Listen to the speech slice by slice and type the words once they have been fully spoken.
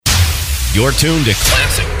You're tuned to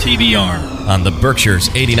Classic TBR on the Berkshires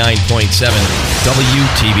 89.7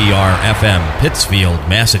 WTBR FM, Pittsfield,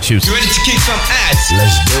 Massachusetts. You ready to kick some ass?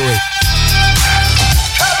 Let's do it.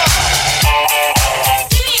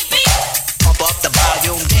 Pump up the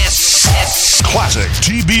volume, dance. Classic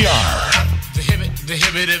TBR. The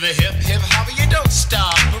hip, hopper, you don't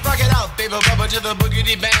stop. Rock it out, baby, rubber to the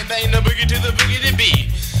boogity bang bang, the boogie to the boogity beat.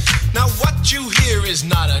 Now what you hear is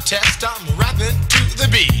not a test, I'm rapping to the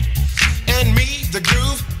beat. And me, the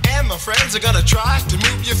groove, and my friends are gonna try to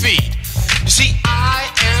move your feet. You see, I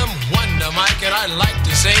am Wonder Mike, and I like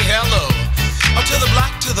to say hello. Up to the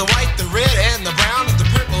black, to the white, the red, and the brown, and the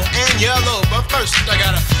purple, and yellow. But first, I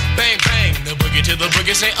gotta bang, bang, the boogie to the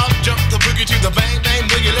boogie. Say up, jump the boogie to the bang, bang,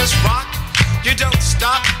 boogie. Let's rock. You don't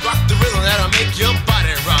stop, rock the rhythm that'll make your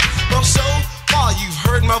body rock. Well, so far you've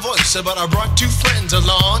heard my voice, but I brought two friends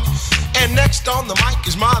along. And next on the mic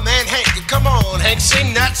is my man Hank. Come on, Hank,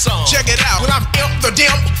 sing that song. Check it out. When I'm imp, the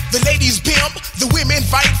dimp, the ladies pimp, the women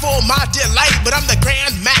fight for my delight. But I'm the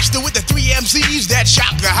grand master with the 3 MCs that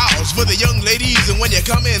shock the house for the young ladies. And when you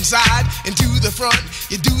come inside and to the front,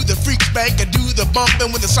 you do the freak spank and do the bump.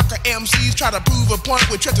 And when the sucker MCs try to prove a point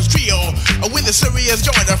with Trevor's Trio, or when the serious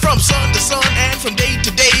joiner from sun to sun and from day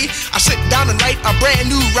to day, I sit down and write a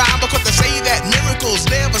brand new rhyme because they say that miracles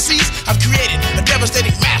never cease. I've created a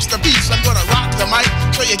devastating masterpiece. I'm gonna rock the mic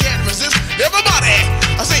so you can't resist. Everybody,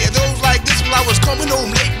 I say it goes like this. While I was coming home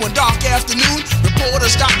late one dark afternoon, reporter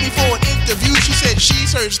stopped me for an interview. She said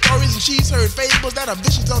she's heard stories and she's heard fables that are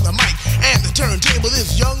vicious on the mic and the turntable.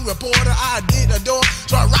 This young reporter I did adore,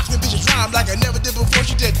 so I rocked the vicious rhyme like I never did before.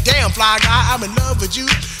 She said, damn fly guy, I'm in love with you.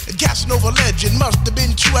 And Casanova legend must have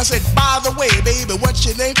been true. I said, by the way, baby, what's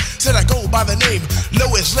your name? Said I go by the name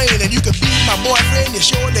Lois Lane, and you can be my boyfriend, you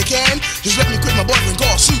surely can. Just let me quit my boyfriend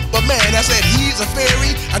called Superman. I said he's a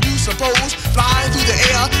fairy, I do suppose, flying through the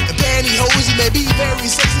air in pantyhose. He may be very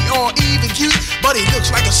sexy or even cute, but he looks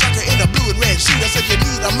like a sucker in a blue and red suit. I said you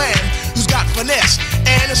need a man who's got finesse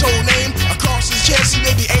and his whole name across his chest. He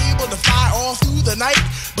may be able to fly all through the night,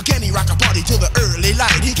 but can he rock a party till the early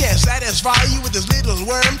light? He can't satisfy you with his little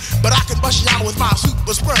worm, but I can bust you out with my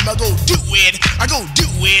super sperm. I go do it, I go do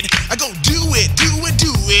it, I go do it, do it,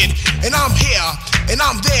 do it. And I'm here, and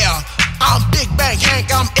I'm there. I'm Big Bang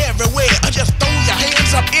Hank, I'm everywhere. Just throw your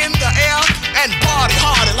hands up in the air and party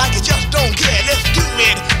harder like you just don't care. Let's do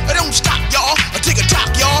it. Don't stop, y'all. Take a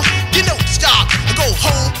talk, y'all. You don't stop. Go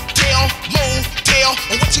hotel, motel.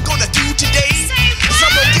 And what you gonna do today?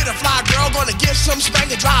 Some gonna get a fly girl, gonna get some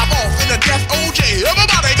spank and drive off in a death OJ.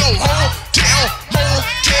 Everybody go hotel,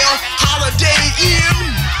 motel, Holiday Inn.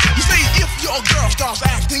 You say if your girl starts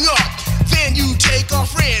acting up, then you take a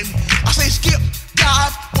friend. I say skip,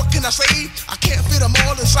 dive, what can I say? I can't fit them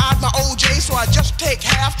all inside my OJ, so I just take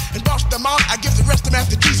half and bust them out. I give the rest to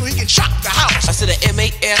Master G so he can shock the house. I said a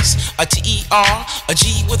M-A-S, a T-E-R, a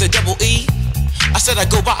G with a double E. I said I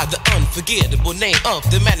go by the unforgettable name of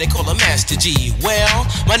the man they call a Master G. Well,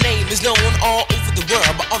 my name is known all over the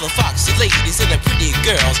world by all the foxy ladies and the pretty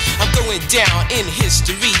girls. I'm going down in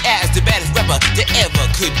history as the baddest rapper there ever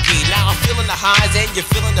could be. Now I'm feeling the highs and you're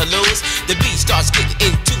feeling the lows. The beat starts getting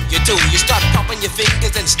into your toe. You start popping your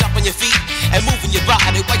fingers and stomping your feet and moving your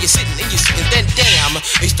body while you're sitting and you're sitting. Then damn,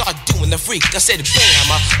 you start doing the freak. I said bam,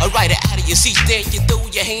 I ride it out of your seat. Then you throw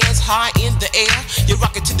your hands high in the air. You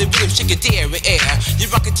rock it to the rhythm, shake your dairy air. You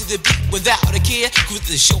rock it to the beat without a care. Cruise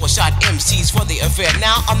the show, I shot MCs for the affair.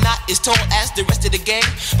 Now I'm not as tall as the rest of the gang,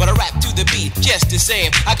 but I rap to the beat just the same.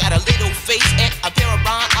 I got a little face and a pair of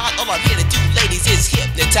rhyme eyes. All I'm here to do, ladies, is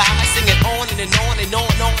hypnotize. Sing it on and on and on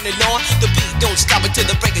and on and on. The beat don't stop until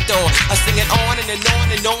the break of dawn. I sing it on and on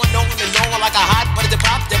and on and on and on like a hot butter. The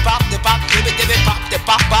pop, the pop, the pop, give it, pop, the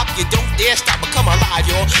pop, pop. You don't dare stop or come alive,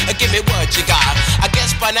 y'all. Give me what you got. I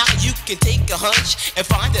guess by now you can take a hunch and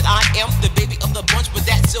find that I am the baby of the bunch, but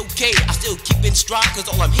that's okay. I still keep in stride, cause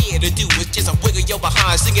all I'm here to do is just a wiggle your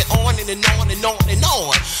behind. Sing it on and on and on and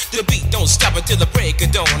on. The beat don't stop until the break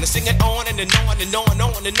of dawn. I sing it on and on and on and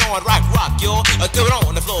on and on. Rock, y'all. Throw it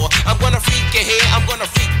on the floor. I'm gonna freak you here, I'm gonna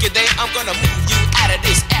freak you there. I'm gonna move you out of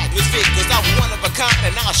this atmosphere, cause I'm one of a kind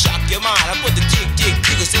and I'll shock your mind. I put the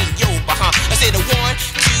jiggers in your behind. I say the 1,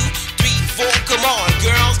 2, 3, 4, come on,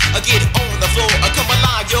 girls, get on the floor, come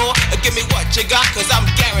alive, yo, give me what you got, cause I'm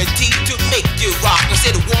guaranteed to make you rock. I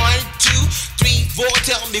said 1, 2, 3, 4,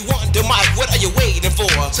 tell me Wonder Mike, what are you waiting for?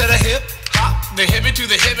 To the hip, hop, the hippie to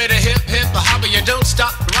the hippie, the hip, the hopper, you don't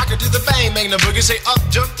stop, rock it to the bang, bang the boogie, say up,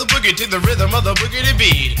 jump the boogie to the rhythm of the boogie to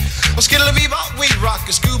beat. Well, skiddly-bebop, we rock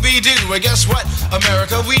a Scooby-Doo, and guess what,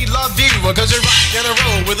 America, we love you, cause you rock and a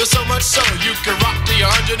roll with us so much so, you can rock till you're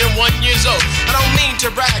 101 years old. I don't mean to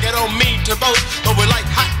brag, I don't mean to boast, but we're like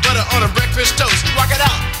hot butter on a brick breakfast toast. Rock it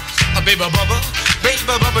out, a baby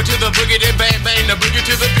bubba to the boogie, then bang bang the boogie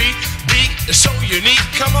to the beat. Beat is so unique.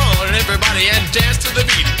 Come on, everybody, and dance to the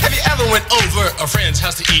beat. Have you ever went over a friend's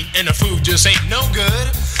house to eat and the food just ain't no good?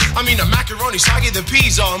 I mean, the macaroni soggy, the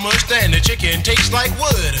peas all mushed, and the chicken tastes like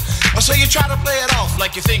wood. So you try to play it off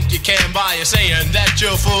like you think you can by saying that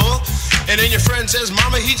you're full. And then your friend says,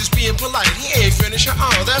 Mama, he just being polite. He ain't finished.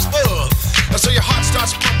 Oh, that's bull. So your heart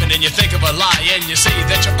starts pumping and you think of a lie and you say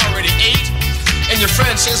that you already ate. And your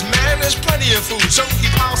friend says, man, there's plenty of food. So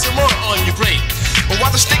he piles some more on your plate. But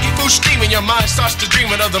while the sticky food's steaming, your mind starts to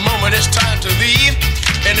dreaming of the moment it's time to leave.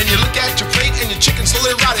 And then you look at your plate and your chicken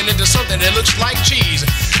slowly rotting into something that looks like cheese.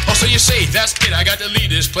 So you say, that's it, I got to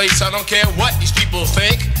leave this place. I don't care what these people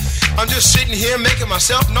think. I'm just sitting here making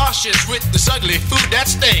myself nauseous with this ugly food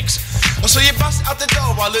that stinks. So you bust out the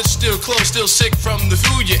door while it's still closed, still sick from the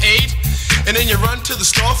food you ate. And then you run to the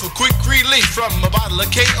store for quick relief from a bottle of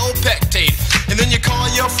KO Pectate. And then you call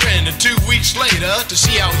your friend 2 weeks later to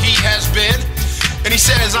see how he has been. And he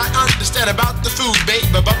says, I understand about the food, babe,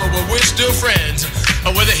 but we're still friends.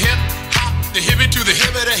 With a hip hop, the hippie to the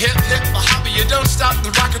hip, the hip hip, a hopper, you don't stop the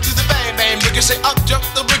rocker to the bang bang boogie. Say up jump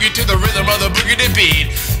the boogie to the rhythm of the boogie to beat.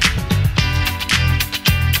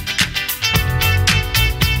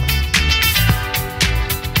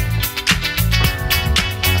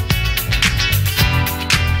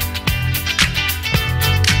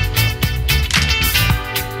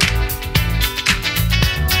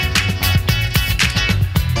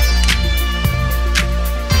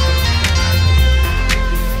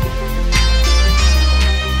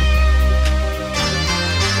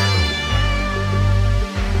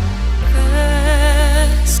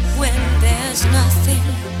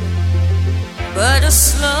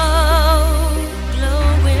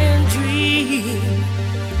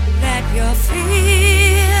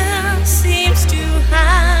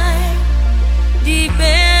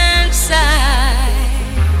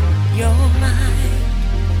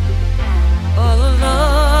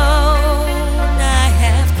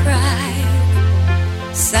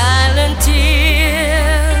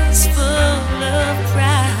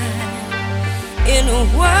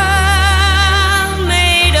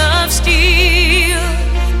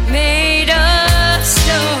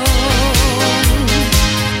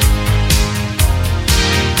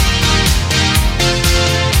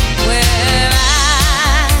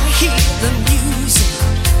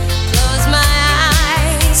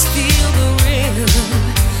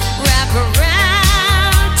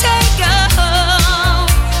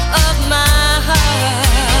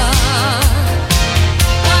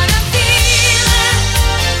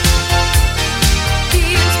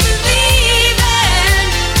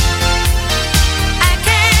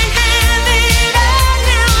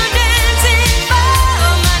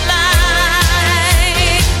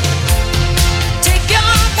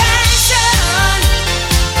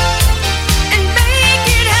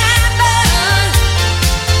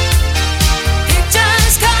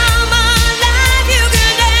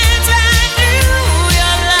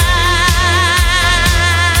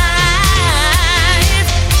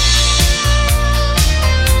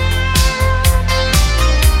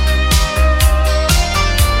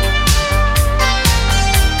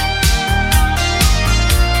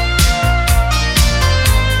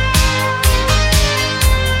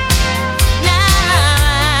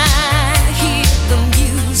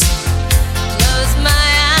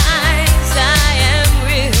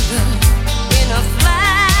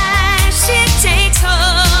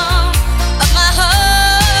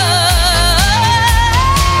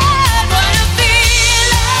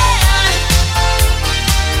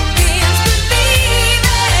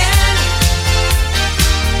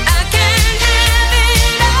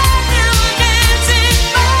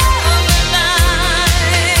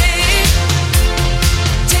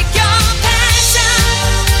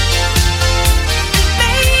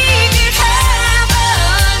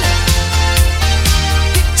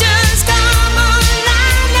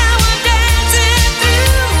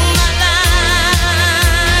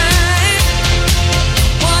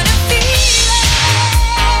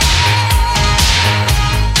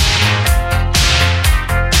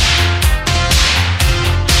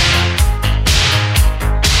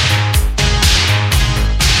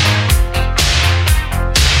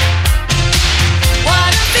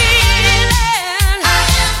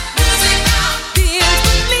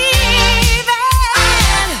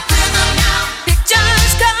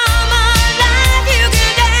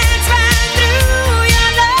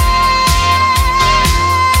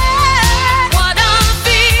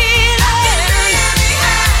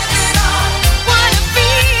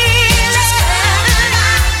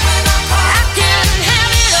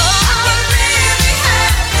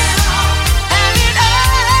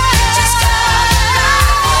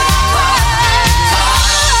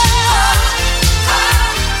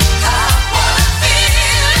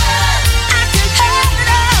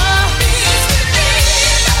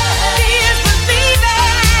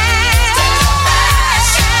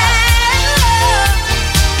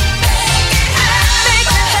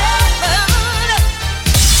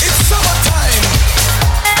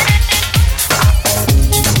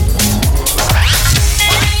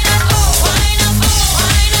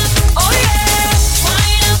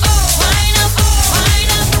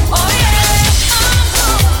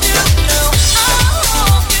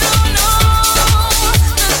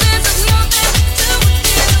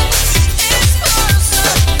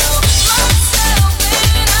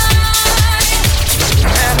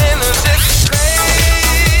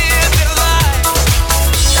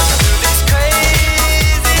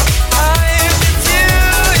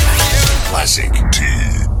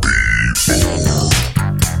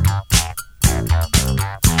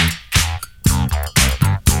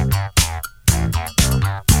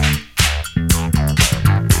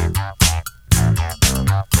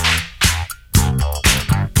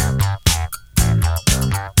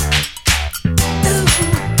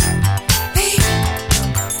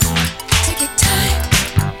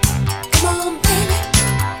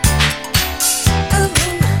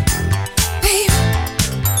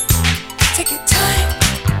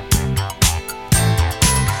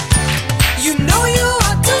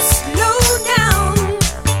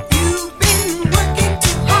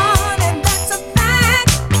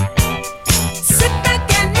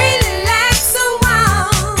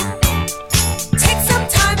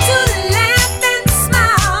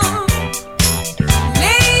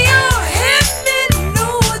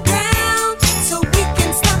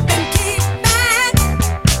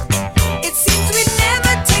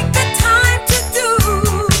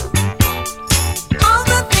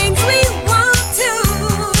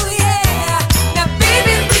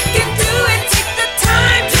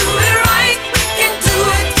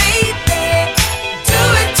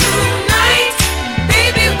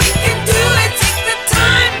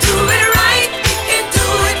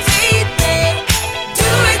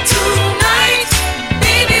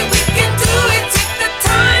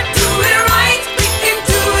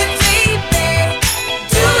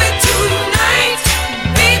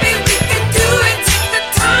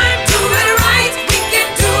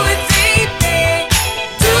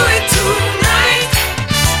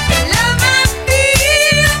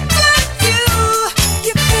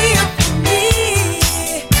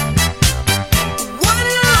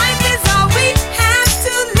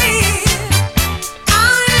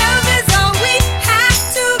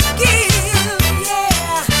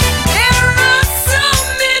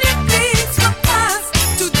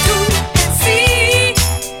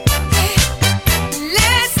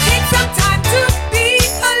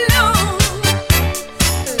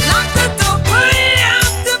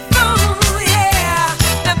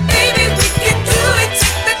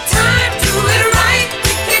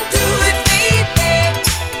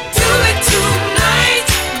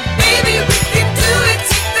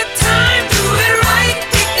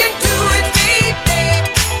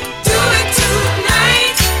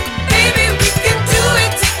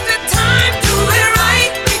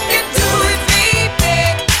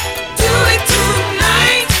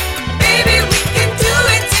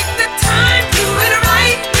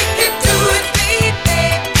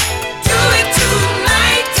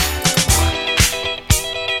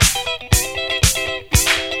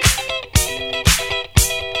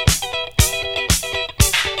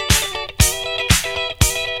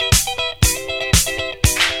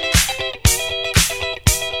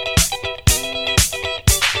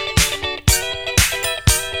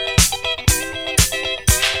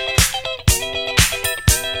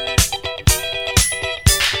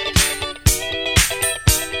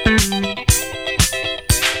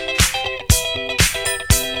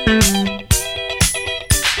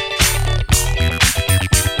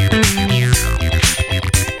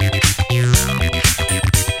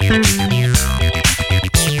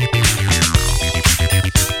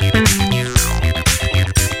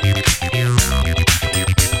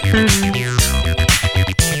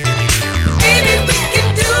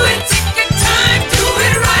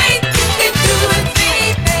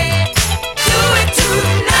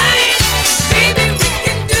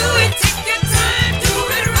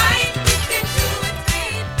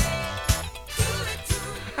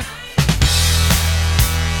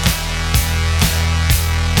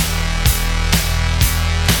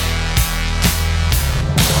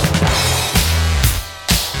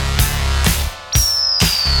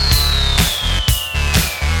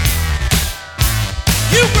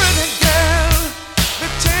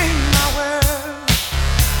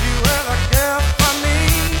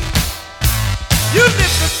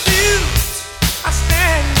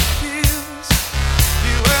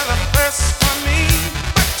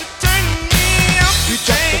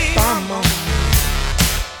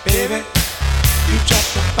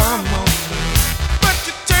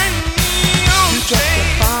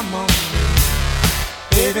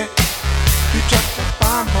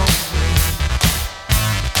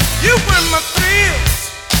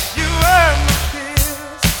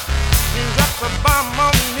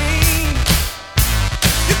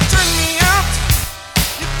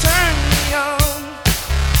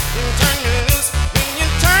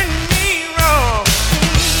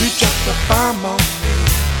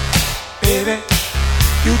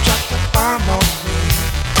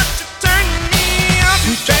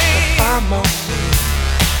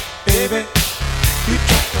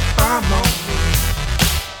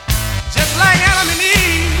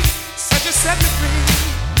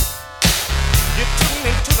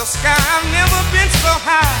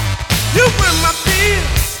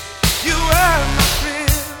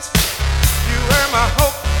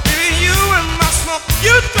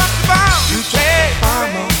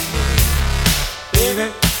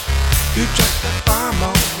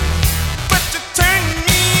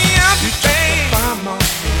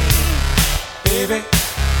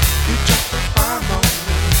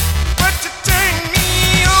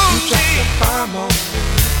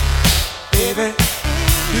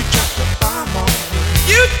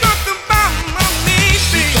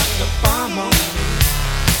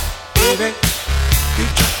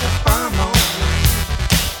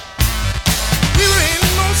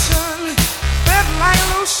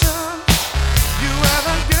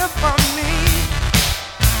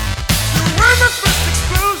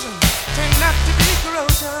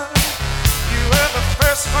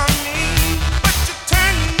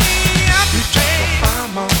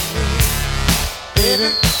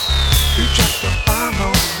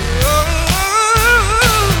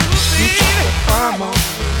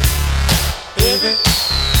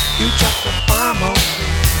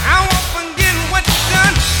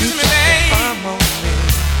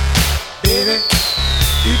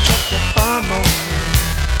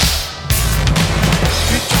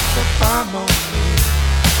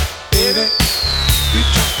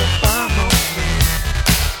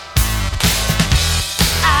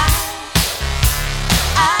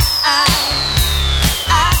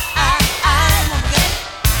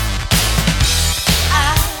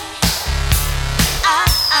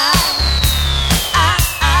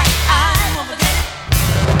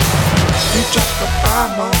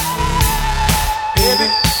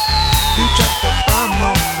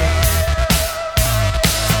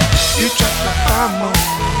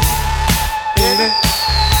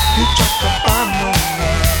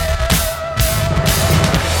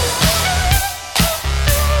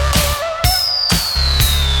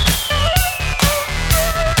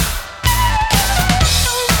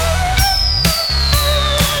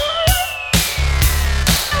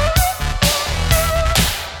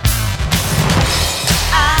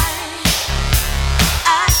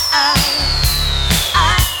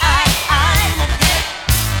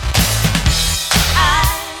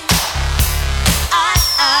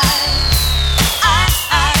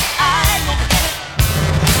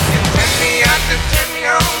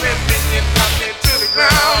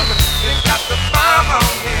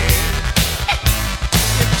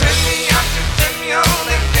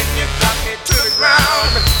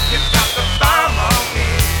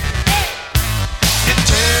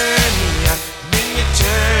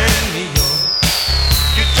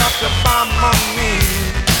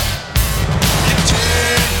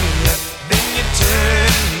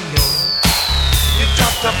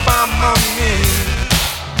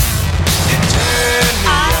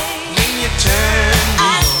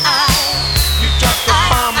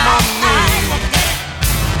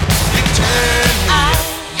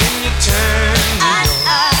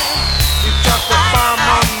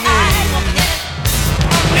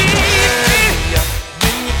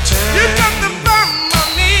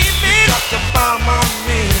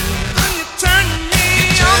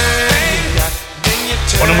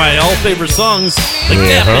 my all-favorite songs. Like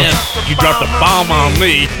that, man. You dropped a bomb on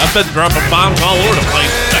me. I've been dropping bombs all over the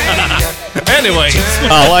place. Anyways.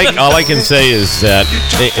 all I can say is that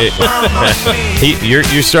you're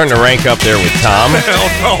starting to rank up there with Tom. Hell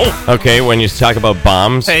no. Okay, when you talk about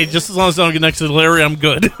bombs. Hey, just as long as I don't get next to Larry, I'm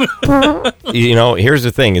good. You know, here's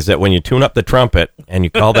the thing, is that when you tune up the trumpet and you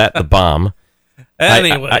call that the bomb,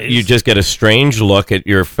 anyways. you just get a strange look at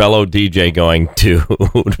your fellow DJ going, dude,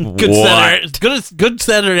 Good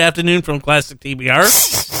Saturday afternoon from Classic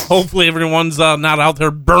TBR. Hopefully everyone's not out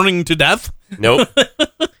there burning to death. Nope.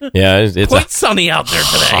 Yeah, it's quite sunny out there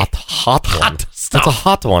today. Hot one. Stuff. It's a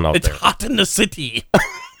hot one out there. there. It's hot in the city.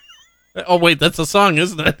 Oh, wait, that's a song,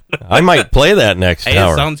 isn't it? I might play that next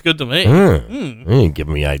hour. It sounds good to me. You're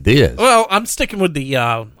giving me ideas. Well, I'm sticking with the,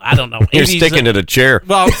 I don't know. You're sticking to the chair.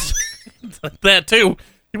 Well, that too.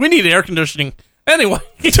 We need air conditioning. Anyway.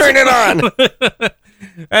 Turn it on.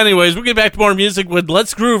 Anyways, we'll get back to more music with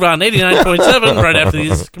Let's Groove on 89.7 right after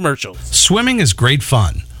these commercials. Swimming is great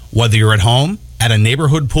fun, whether you're at home, at a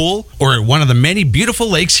neighborhood pool, or at one of the many beautiful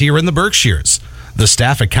lakes here in the Berkshires. The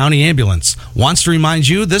staff at County Ambulance wants to remind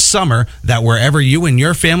you this summer that wherever you and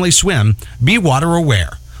your family swim, be water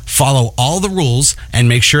aware. Follow all the rules and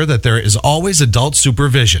make sure that there is always adult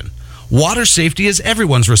supervision. Water safety is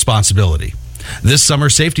everyone's responsibility. This summer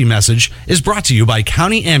safety message is brought to you by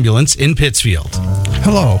County Ambulance in Pittsfield.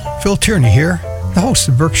 Hello, Phil Tierney here, the host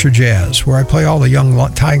of Berkshire Jazz, where I play all the young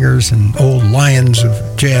tigers and old lions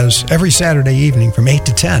of jazz every Saturday evening from 8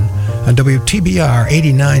 to 10 on WTBR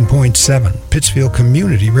 89.7, Pittsfield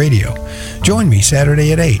Community Radio. Join me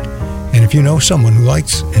Saturday at 8. And if you know someone who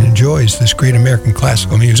likes and enjoys this great American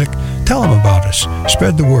classical music, tell them about us.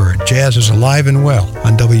 Spread the word. Jazz is alive and well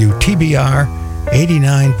on WTBR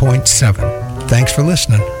 89.7. Thanks for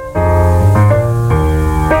listening.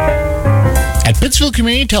 At Pittsfield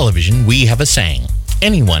Community Television, we have a saying: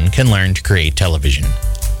 anyone can learn to create television.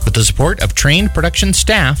 With the support of trained production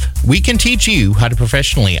staff, we can teach you how to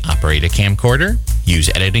professionally operate a camcorder, use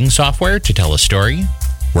editing software to tell a story,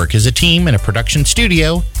 work as a team in a production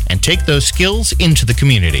studio, and take those skills into the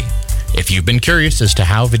community. If you've been curious as to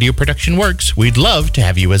how video production works, we'd love to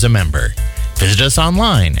have you as a member. Visit us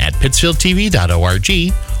online at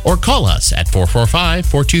pittsfieldtv.org or call us at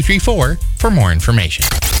 445-4234 for more information.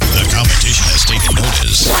 The competition has taken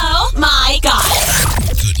notice. Oh my God.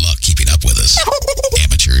 Good luck keeping up with us.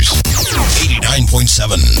 Amateurs.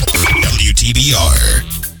 89.7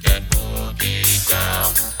 WTBR.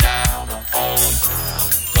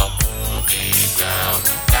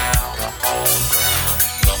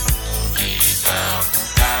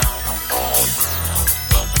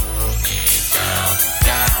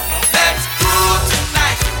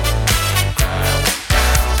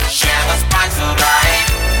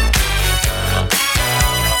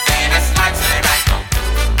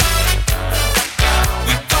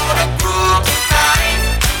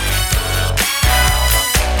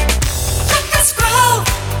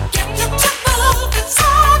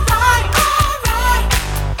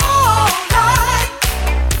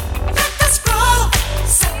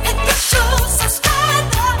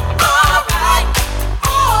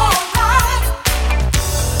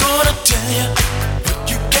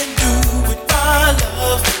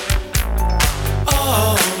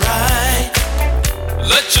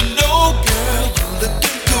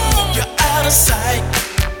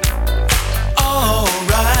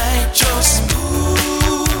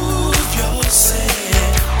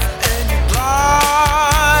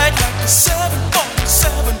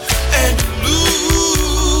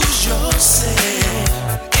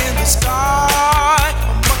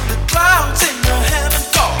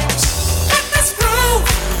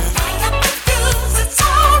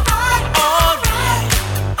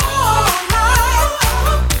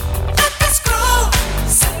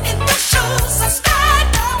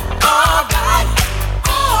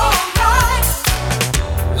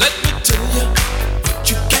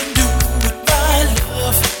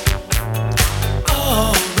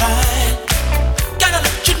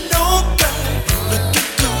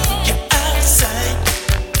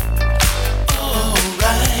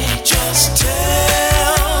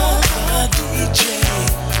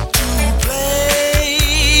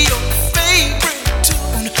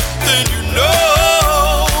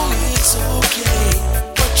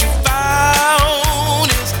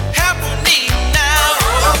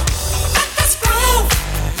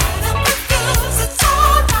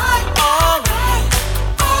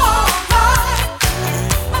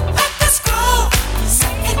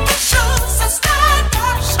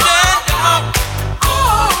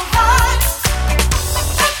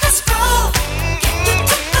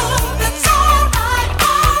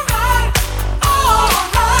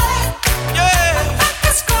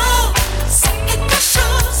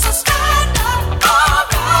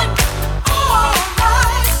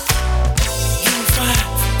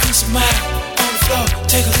 floor,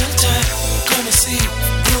 take a little time. Come and see,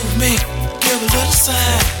 groove me, give a little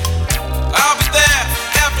sign. I'll be there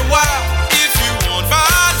after a while if you want my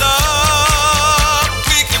love.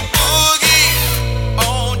 We can boogie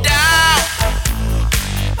on down,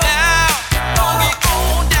 down, boogie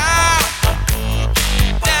on down,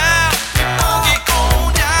 down, boogie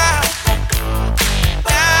on down,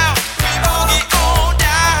 down, we boogie on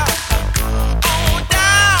down, on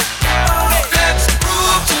down. Let's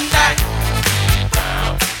groove tonight.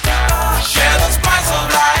 Share the spice of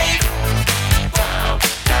life.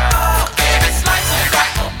 Baby, slice it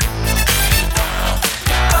right.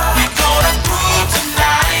 We gonna groove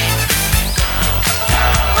tonight.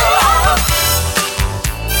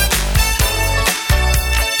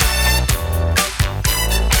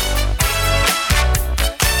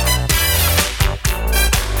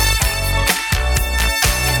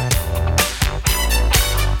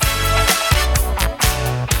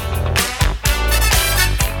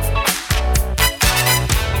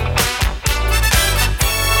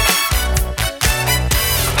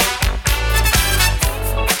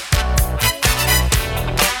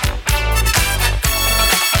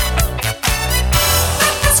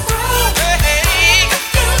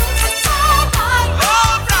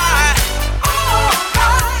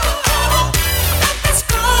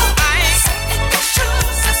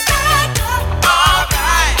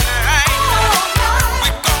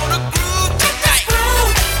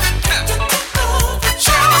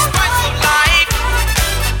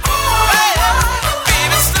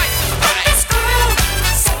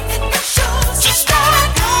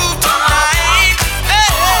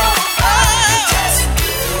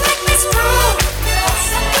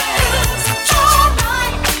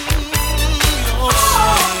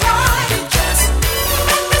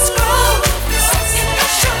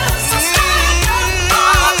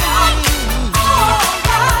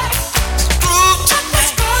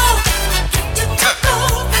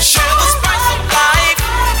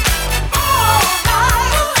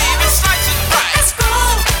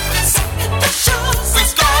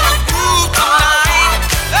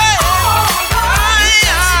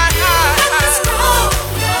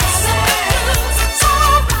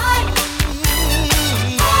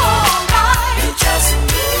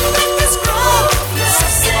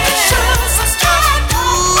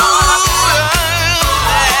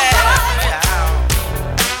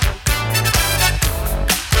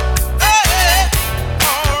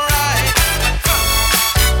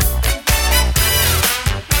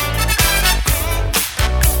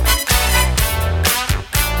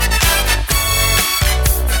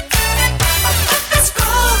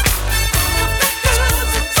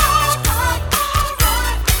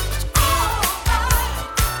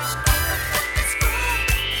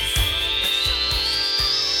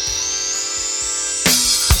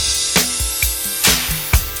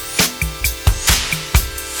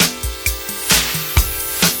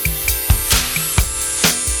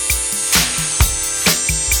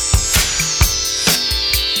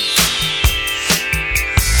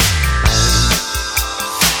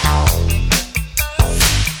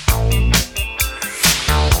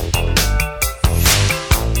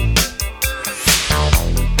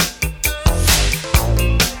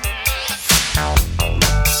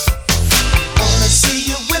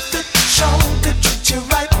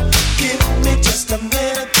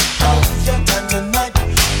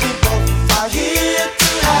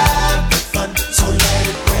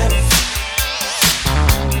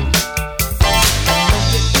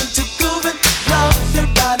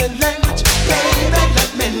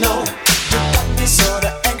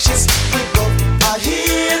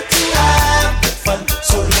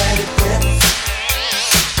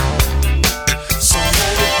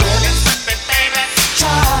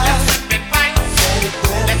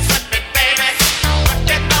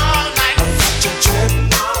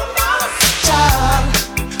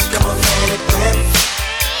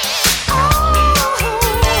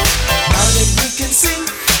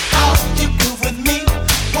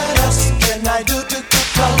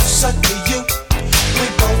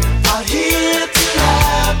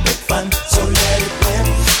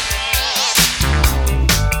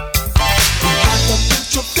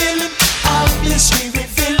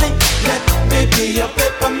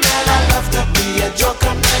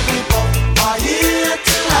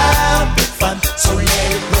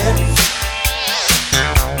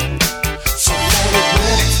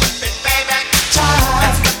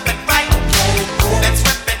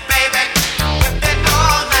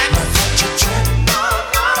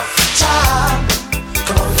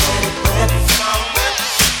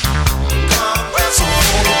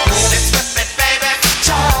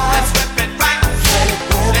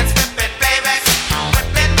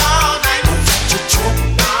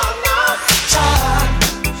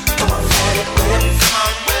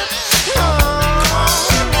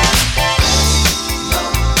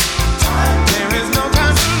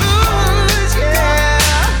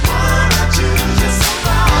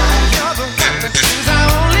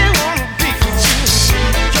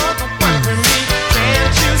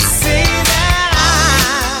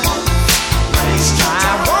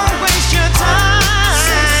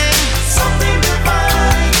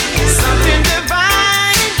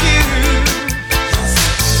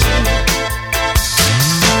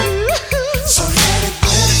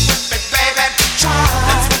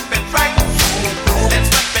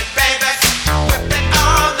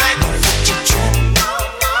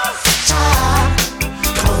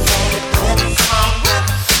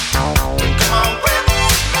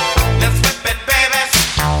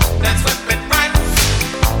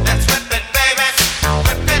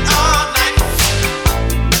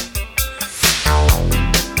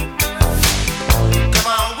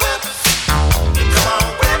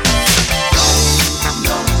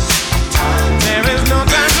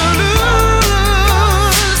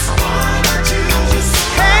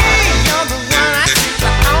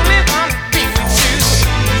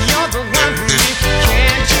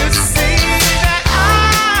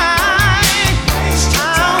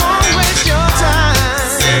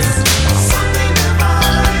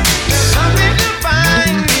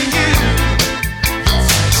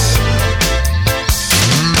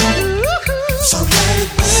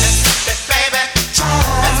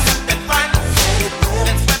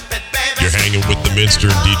 Mr.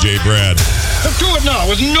 DJ Brad. Let's do it now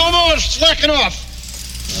with no more slacking off.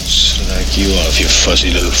 Slack you off, you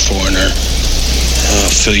fuzzy little foreigner. I'll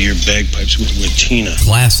fill your bagpipes with Tina.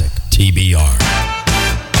 Classic TBR.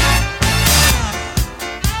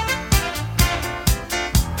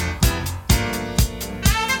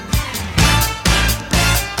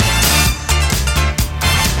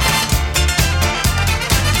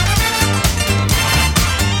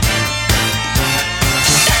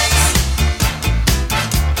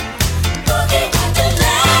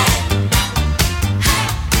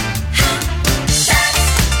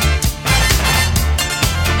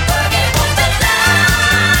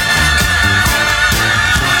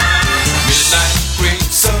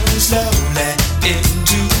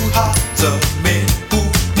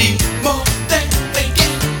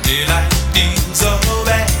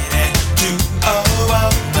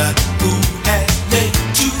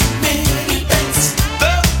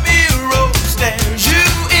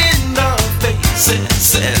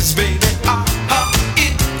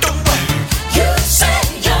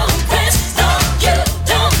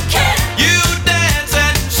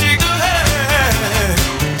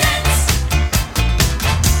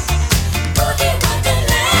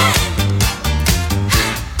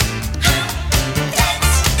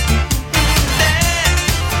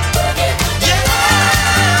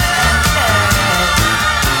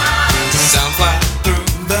 Through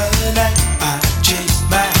the night, I chase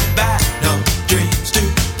my bad no dreams to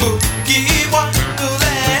boogie.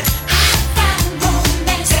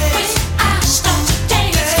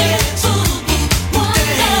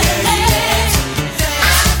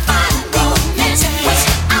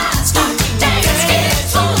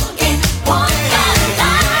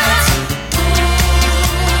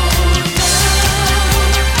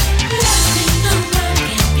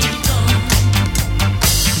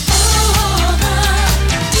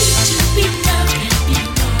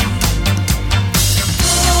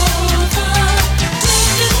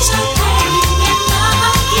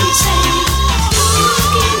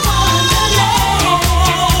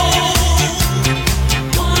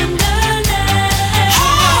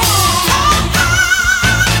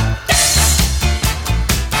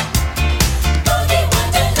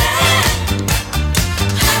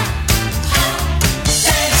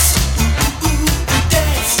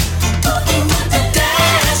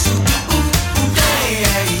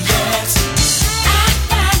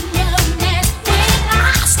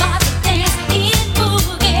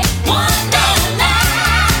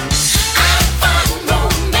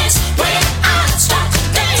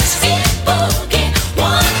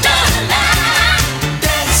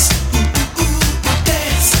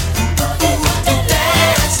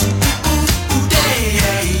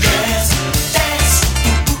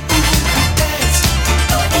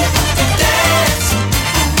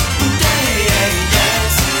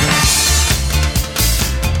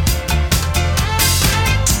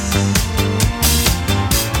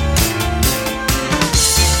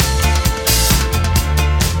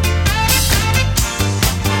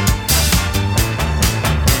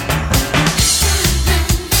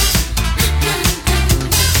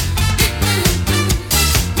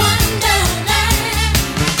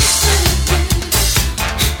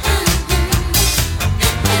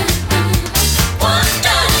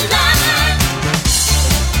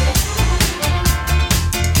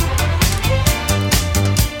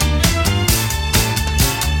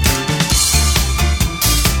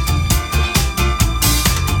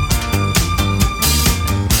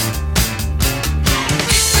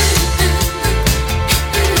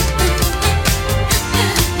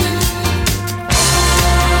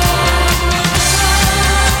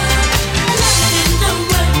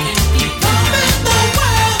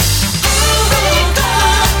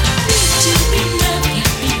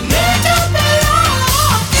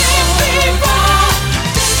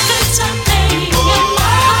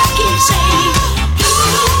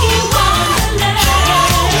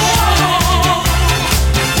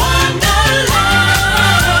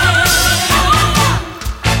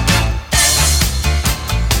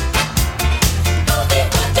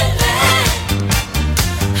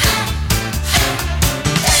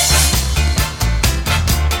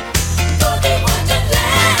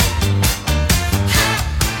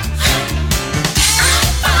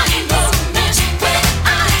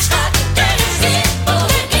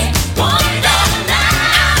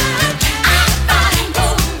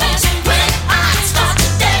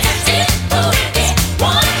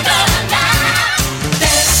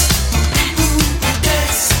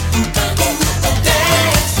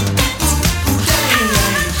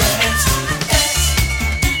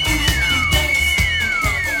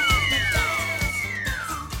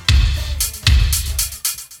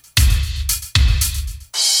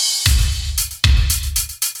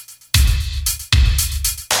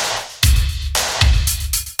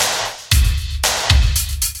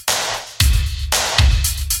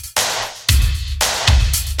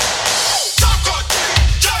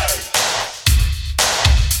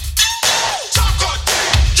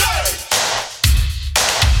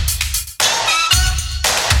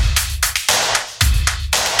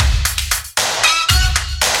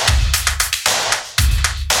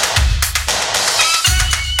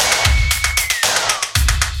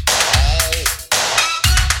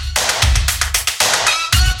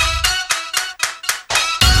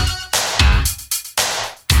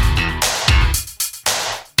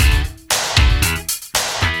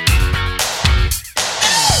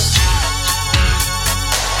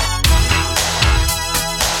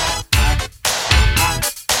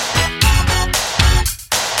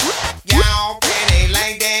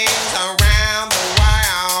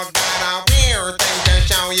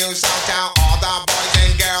 on you, so tell all the boys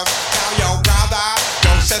and girls. Tell your brother,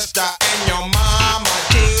 your sister, and your mama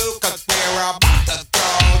too. Cause we're about to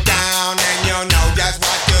throw down and you know just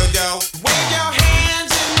what to do. Wave your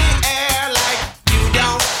hands in the air like you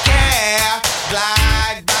don't care.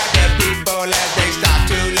 Glide by the people as they stop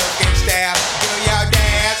to look and stare. Do your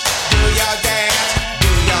dance, do your dance, do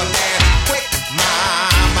your dance. Quick,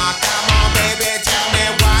 mama, come on baby, tell me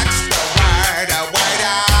what's the word up.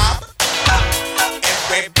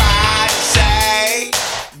 Everybody say,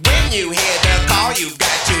 when you hear the call, you've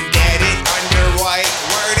got to get it underway.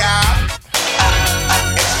 Word up.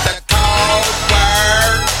 It's the code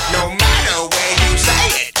word. No matter where you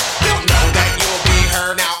say it, you'll know that you'll be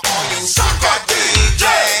heard. Now all you sucker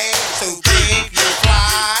DJs who think you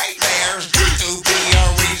fly, there's got to be a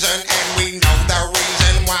reason, and we know the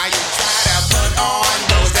reason why you try to put on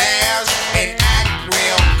those airs and act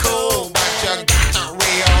real cool, but you got to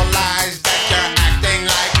realize that you're acting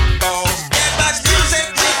like fools. Give us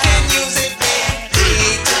music, we can use it. We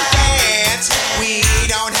need to dance. We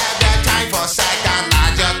don't have the time for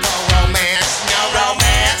psychological romance. No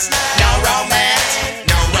romance, no romance,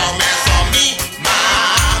 no romance for me.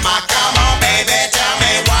 Mama, come on, baby, tell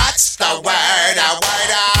me what's the word up.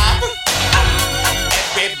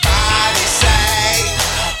 Everybody say,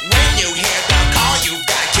 when you hear the call, you've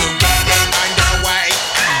got to get it underway.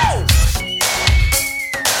 Ow!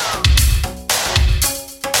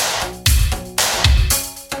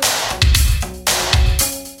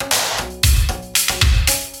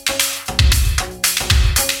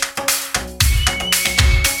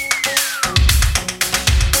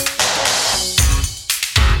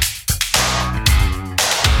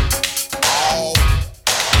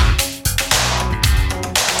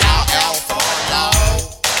 Now L for low.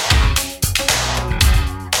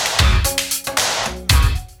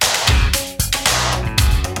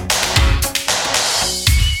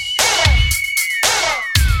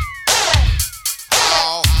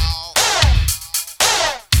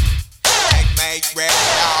 Make red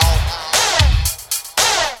dog.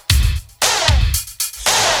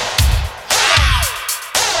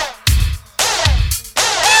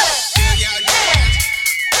 Do your dance.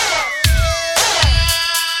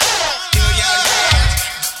 Do your dance.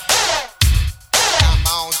 Come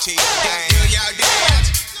on, T-Dance. Do your dance.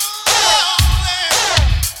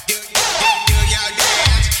 Do your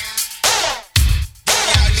dance. Do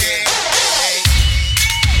your dance.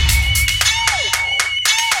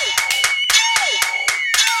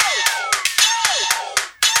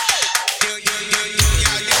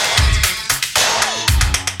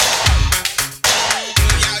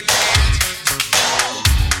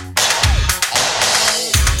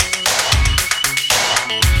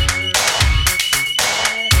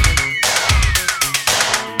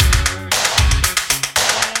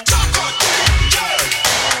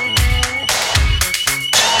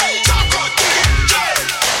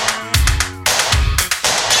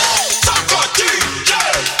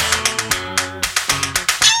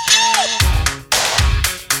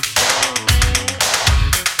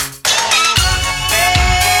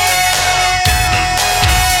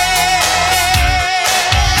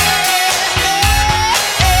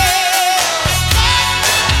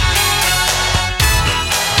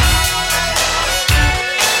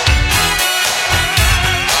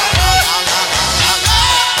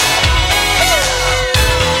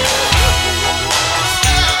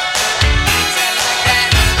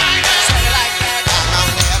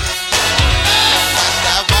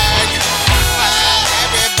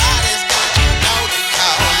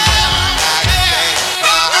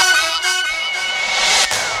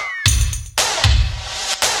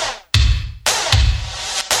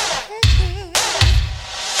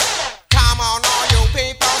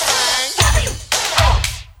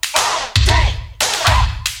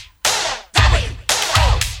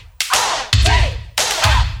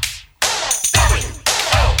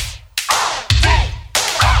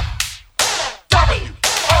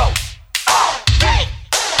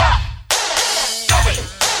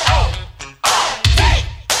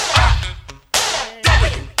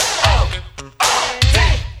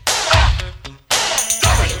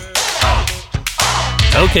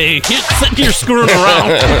 Okay, sitting here screwing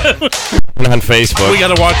around. On Facebook. We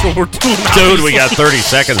got to watch what we're doing. Dude, we got 30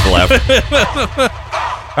 seconds left.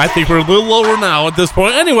 I think we're a little lower now at this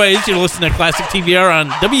point. Anyways, you're listening to Classic TBR on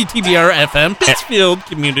WTBR FM, Pittsfield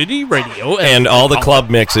Community Radio. And all the club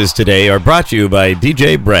mixes today are brought to you by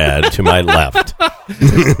DJ Brad to my left.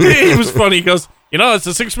 It was funny. He goes, you know, it's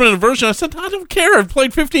a 6-minute version. I said, I don't care. I've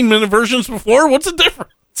played 15-minute versions before. What's the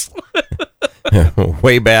difference?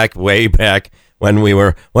 way back when we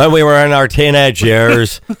were in our teenage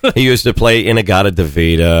years, he used to play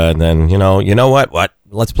In-A-Gadda-Da-Vida, and then, you know what? What?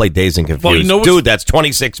 Let's play Dazed and Confused. Dude, that's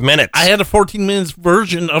 26 minutes. I had a 14 minutes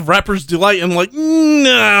version of Rapper's Delight, and I'm like,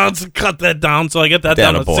 no, let's cut that down, so I get that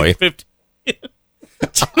down to 6:50.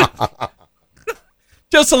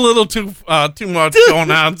 Just a little too much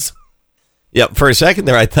going on. Yep, for a second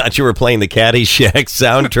there, I thought you were playing the Caddyshack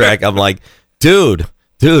soundtrack. I'm like, dude,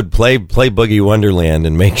 play Boogie Wonderland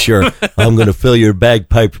and make sure I'm going to fill your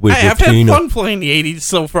bagpipes with I've had fun playing the 80s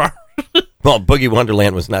so far. Well, Boogie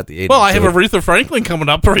Wonderland was not the 80s. Well, I have Aretha Franklin coming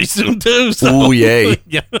up pretty soon, too. So. Ooh, yay.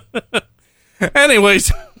 Yeah.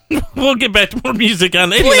 Anyways, we'll get back to more music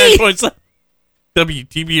on 89.7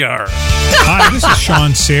 WTBR. Hi, this is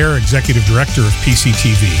Sean Sayre, Executive Director of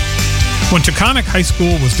PCTV. When Taconic High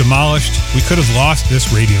School was demolished, we could have lost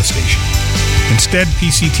this radio station. Instead,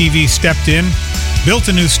 PCTV stepped in, built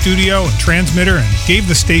a new studio and transmitter, and gave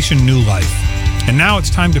the station new life. And now it's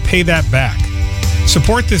time to pay that back.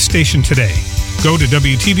 Support this station today. Go to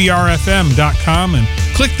WTBRFM.com and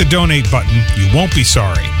click the donate button. You won't be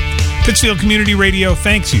sorry. Pittsfield Community Radio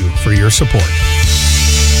thanks you for your support.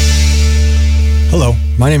 Hello,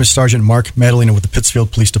 my name is Sergeant Mark Madalena with the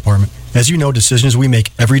Pittsfield Police Department. As you know, decisions we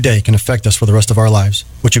make every day can affect us for the rest of our lives.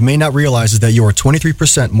 What you may not realize is that you are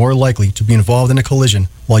 23% more likely to be involved in a collision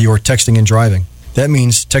while you are texting and driving. That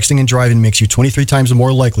means texting and driving makes you 23 times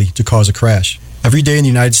more likely to cause a crash. Every day in the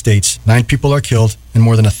United States, 9 people are killed and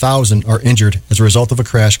more than 1,000 are injured as a result of a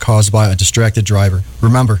crash caused by a distracted driver.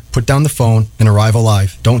 Remember, put down the phone and arrive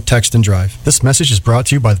alive. Don't text and drive. This message is brought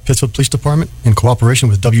to you by the Pittsfield Police Department in cooperation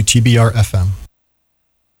with WTBR-FM.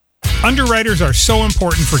 Underwriters are so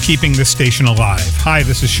important for keeping this station alive. Hi,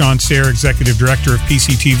 this is Sean Sayre, Executive Director of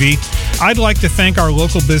PCTV. I'd like to thank our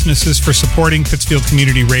local businesses for supporting Pittsfield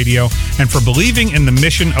Community Radio and for believing in the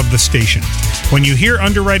mission of the station. When you hear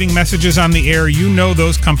underwriting messages on the air, you know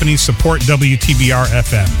those companies support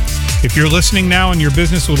WTBR-FM. If you're listening now and your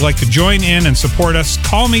business would like to join in and support us,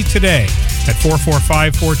 call me today at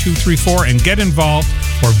 445-4234 and get involved,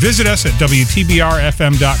 or visit us at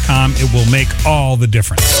WTBRFM.com. It will make all the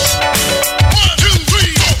difference. 1, 2,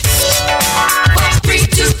 3, 4. 3,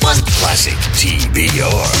 2, 1. Classic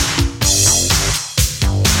TBR.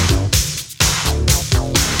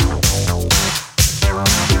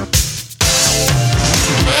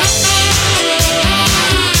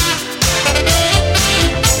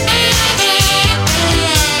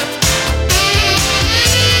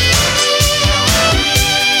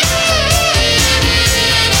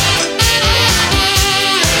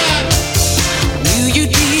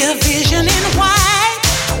 Vision in white,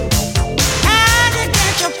 how to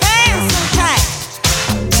get your pants so tight.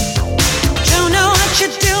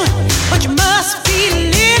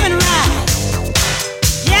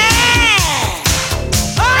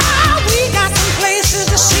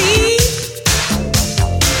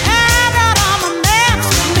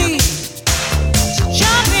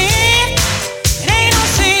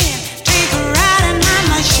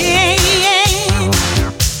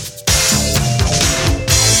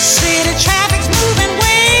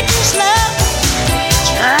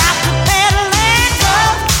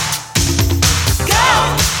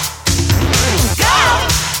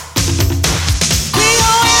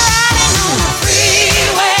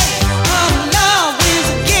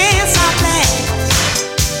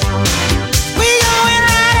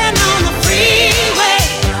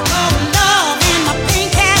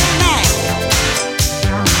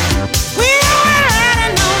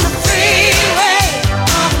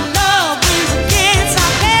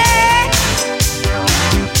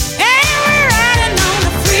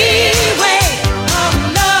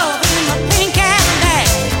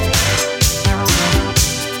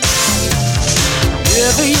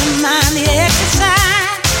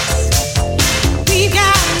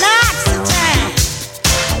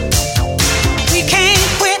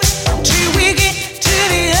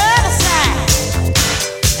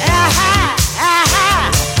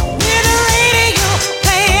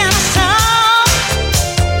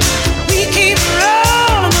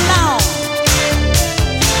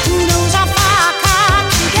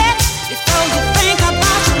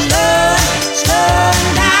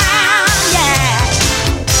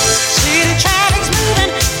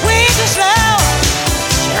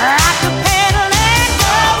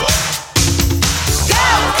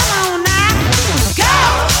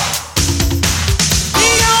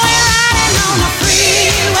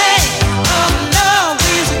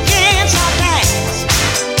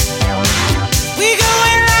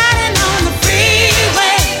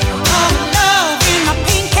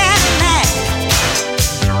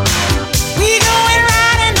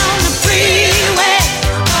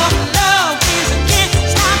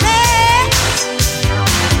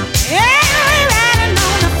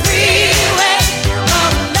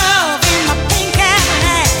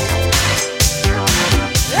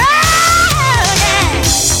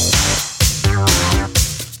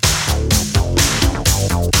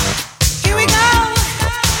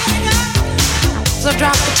 So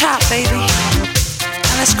drop the top, baby,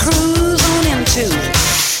 and let's cruise on into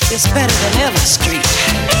this better than ever street.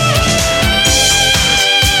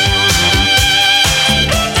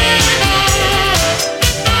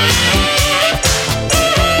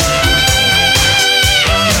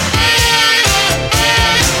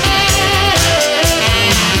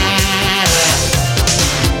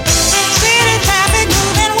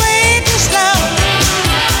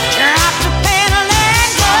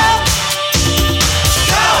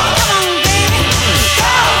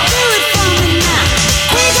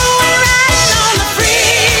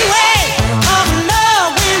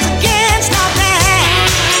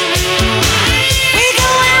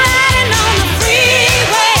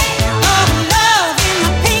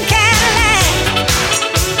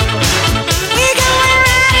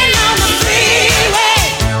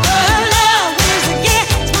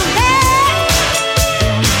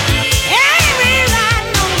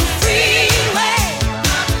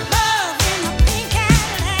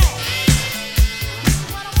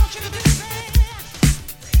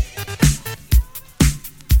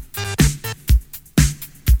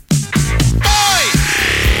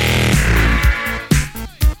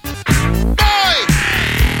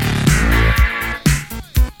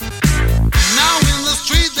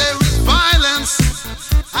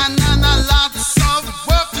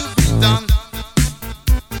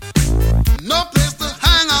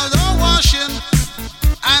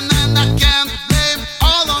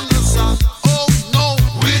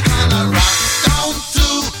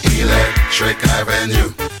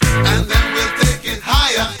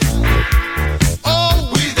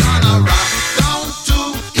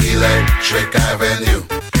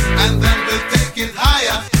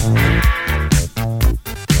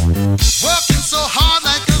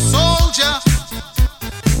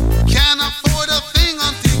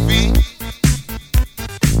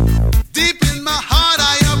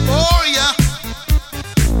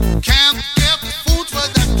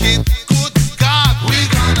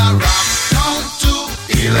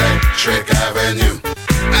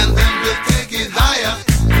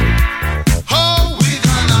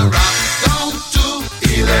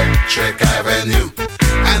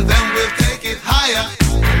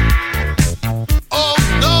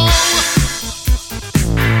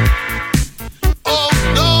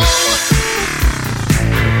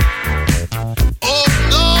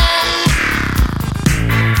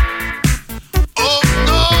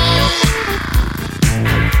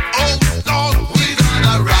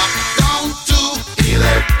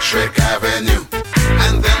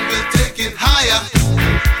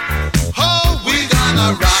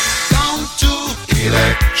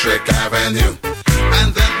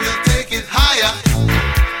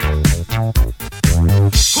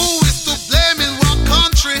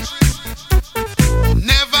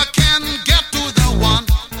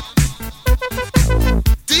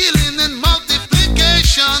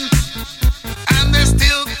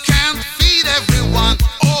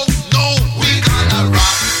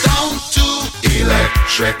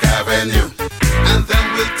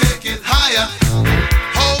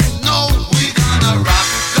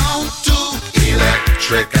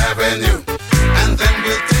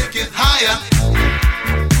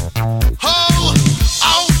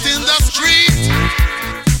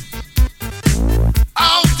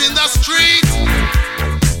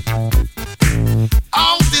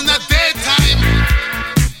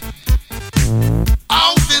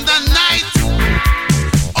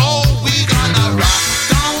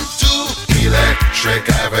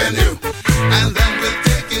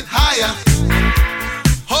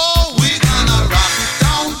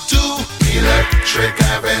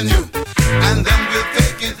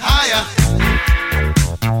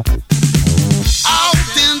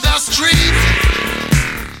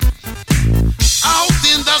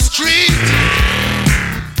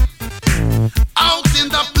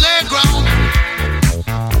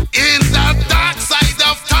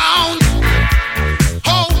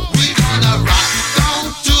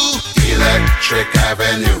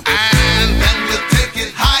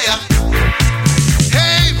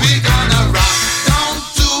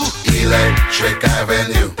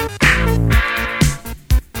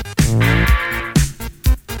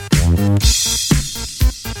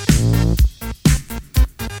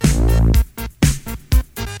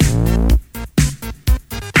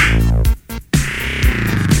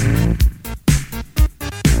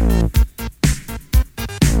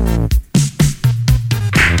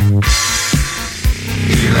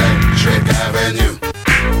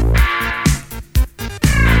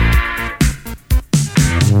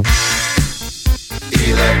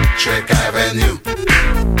 Electric Avenue.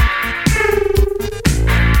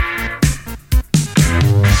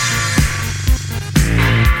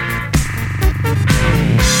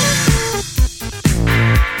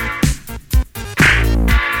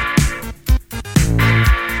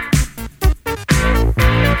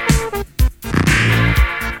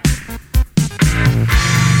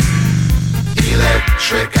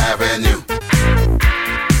 Electric Avenue.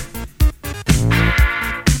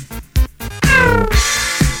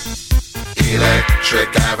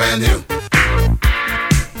 Electric Avenue.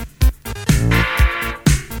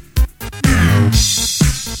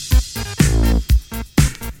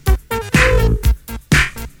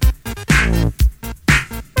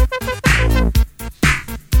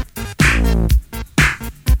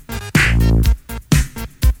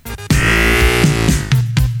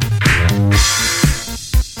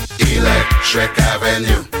 Electric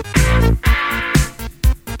Avenue.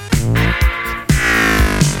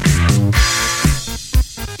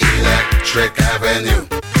 Electric Avenue.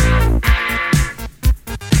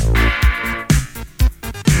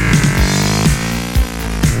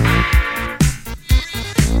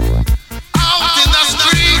 Out in the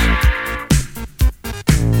street.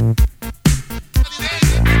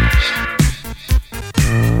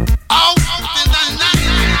 Out in the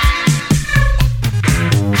night.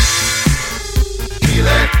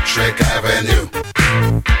 Electric Avenue.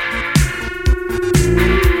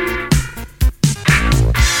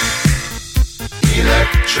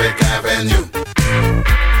 Electric Avenue.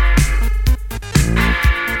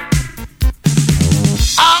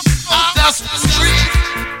 Out of the street.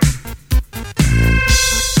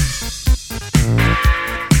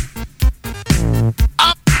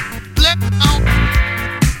 Up, let out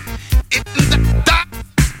in the dark.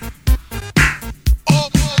 Oh,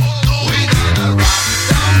 we gonna rock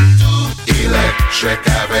down to Electric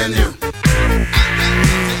Avenue.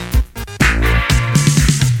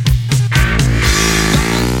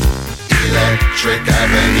 Electric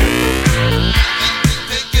Avenue.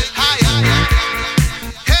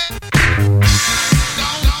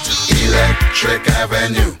 Electric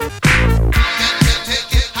Avenue.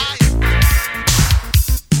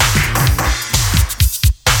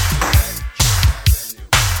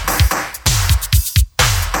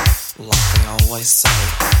 Like they always say,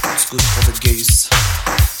 it's good for the goose,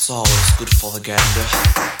 it's always good for the gander.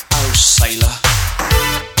 Oh, sailor.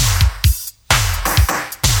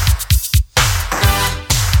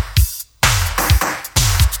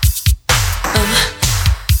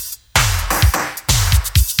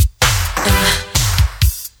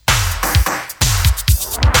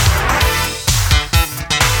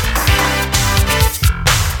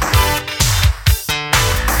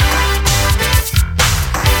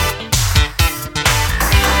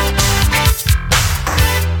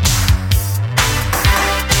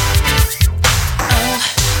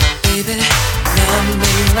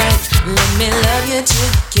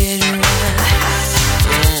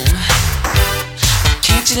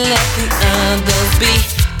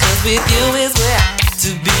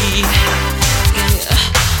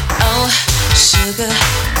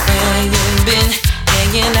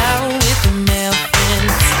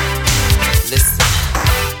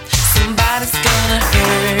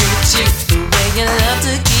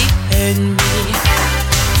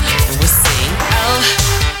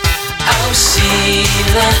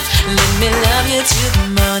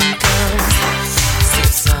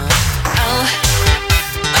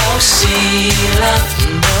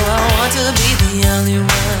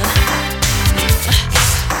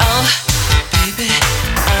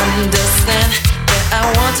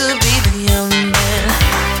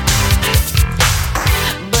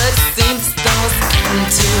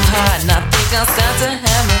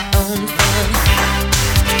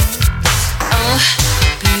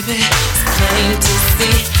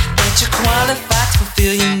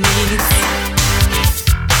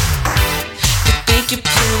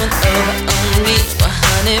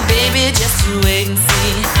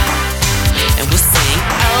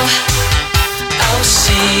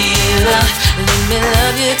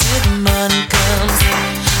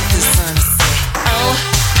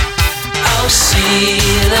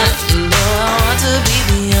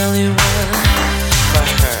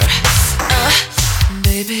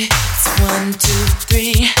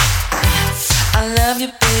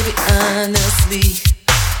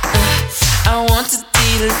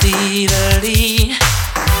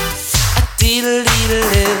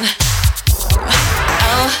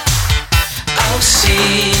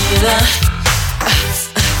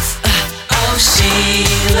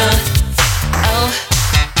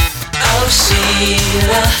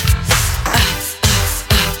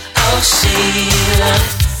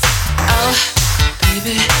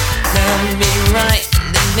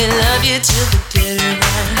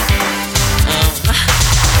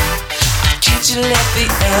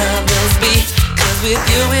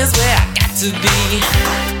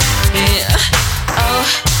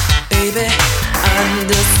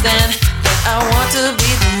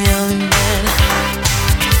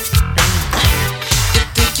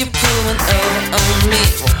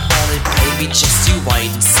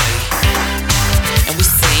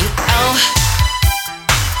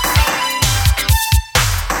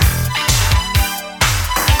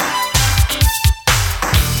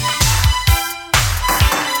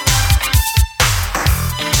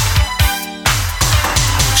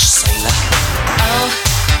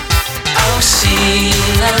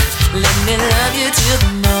 till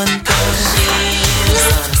the morning comes.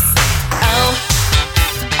 Oh,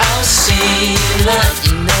 oh, Sheila,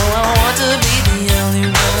 you know I want to be the only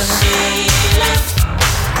one.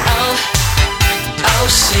 Oh, oh,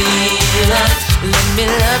 Sheila, let me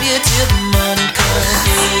love you till the morning comes.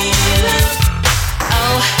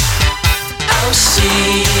 Oh, oh,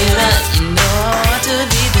 Sheila, you know I want to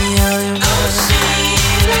be the only one.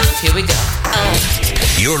 Here we go.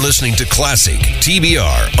 You're listening to Classic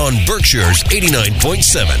TBR on Berkshire's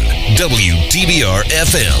 89.7 WTBR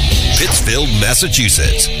FM, Pittsfield,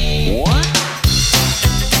 Massachusetts. What?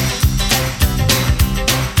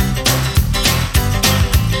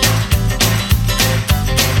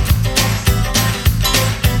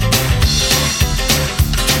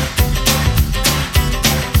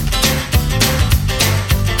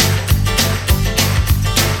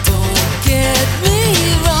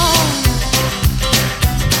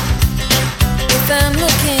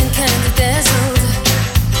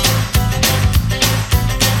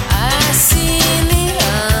 I see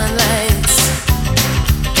neon lights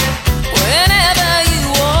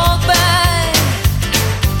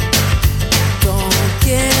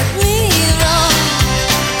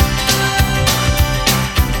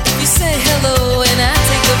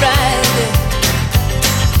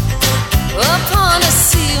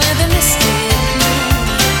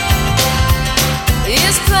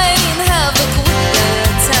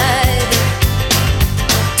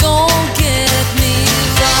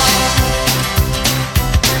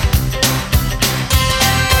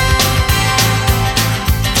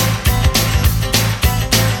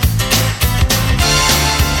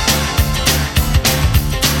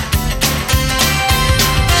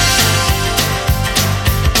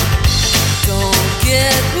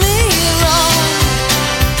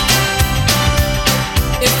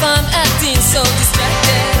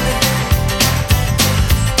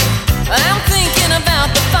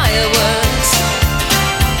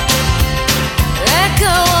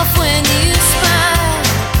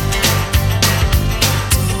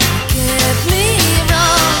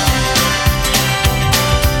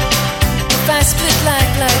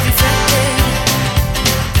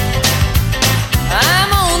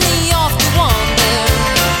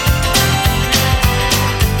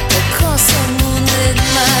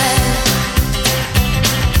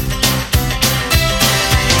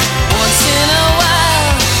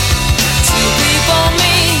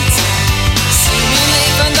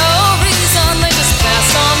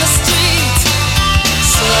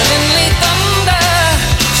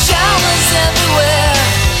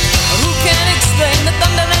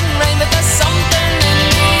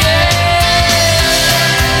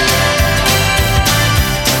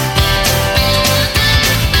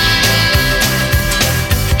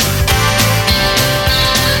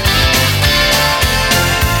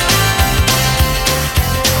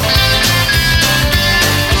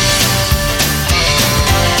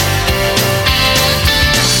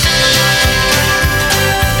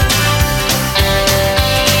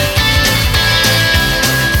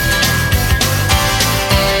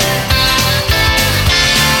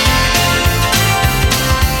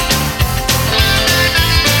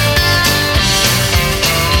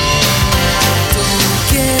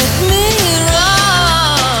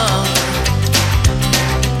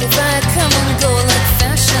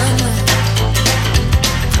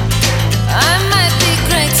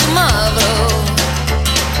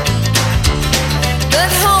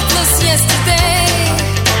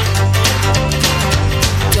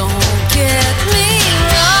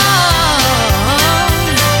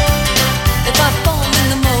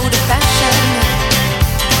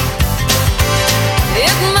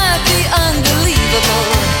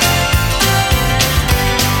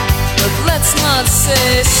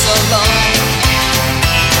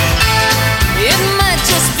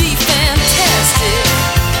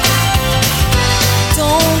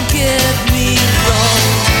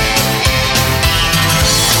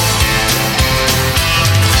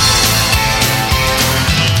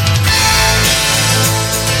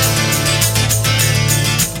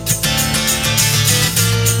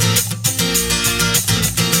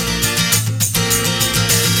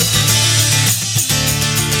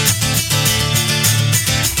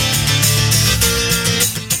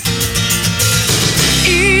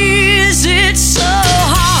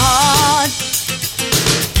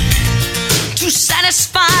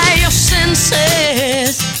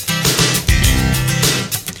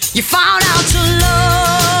You found out to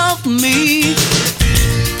love me.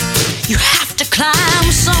 You have to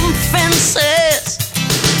climb some fences,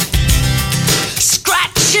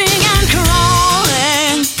 scratching and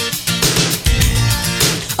crawling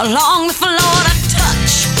along the floor to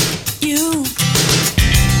touch you.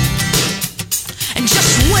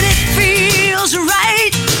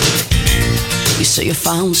 So you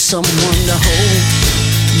found someone to hold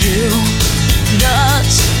you.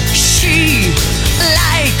 Does she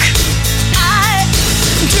like I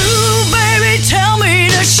do, baby? Tell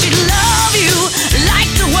me, does she love you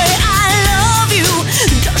like the way I love you?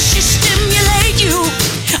 Does she stimulate you,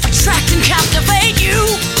 attract and captivate you?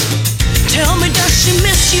 Tell me, does she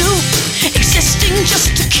miss you, existing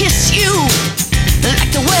just to kiss you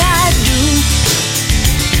like the way I do?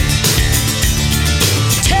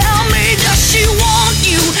 Tell me, does she want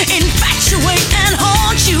you, infatuate and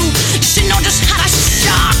haunt you? Does she know just how to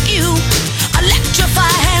shock you, electrify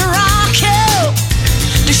and rock you?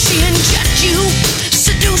 Does she inject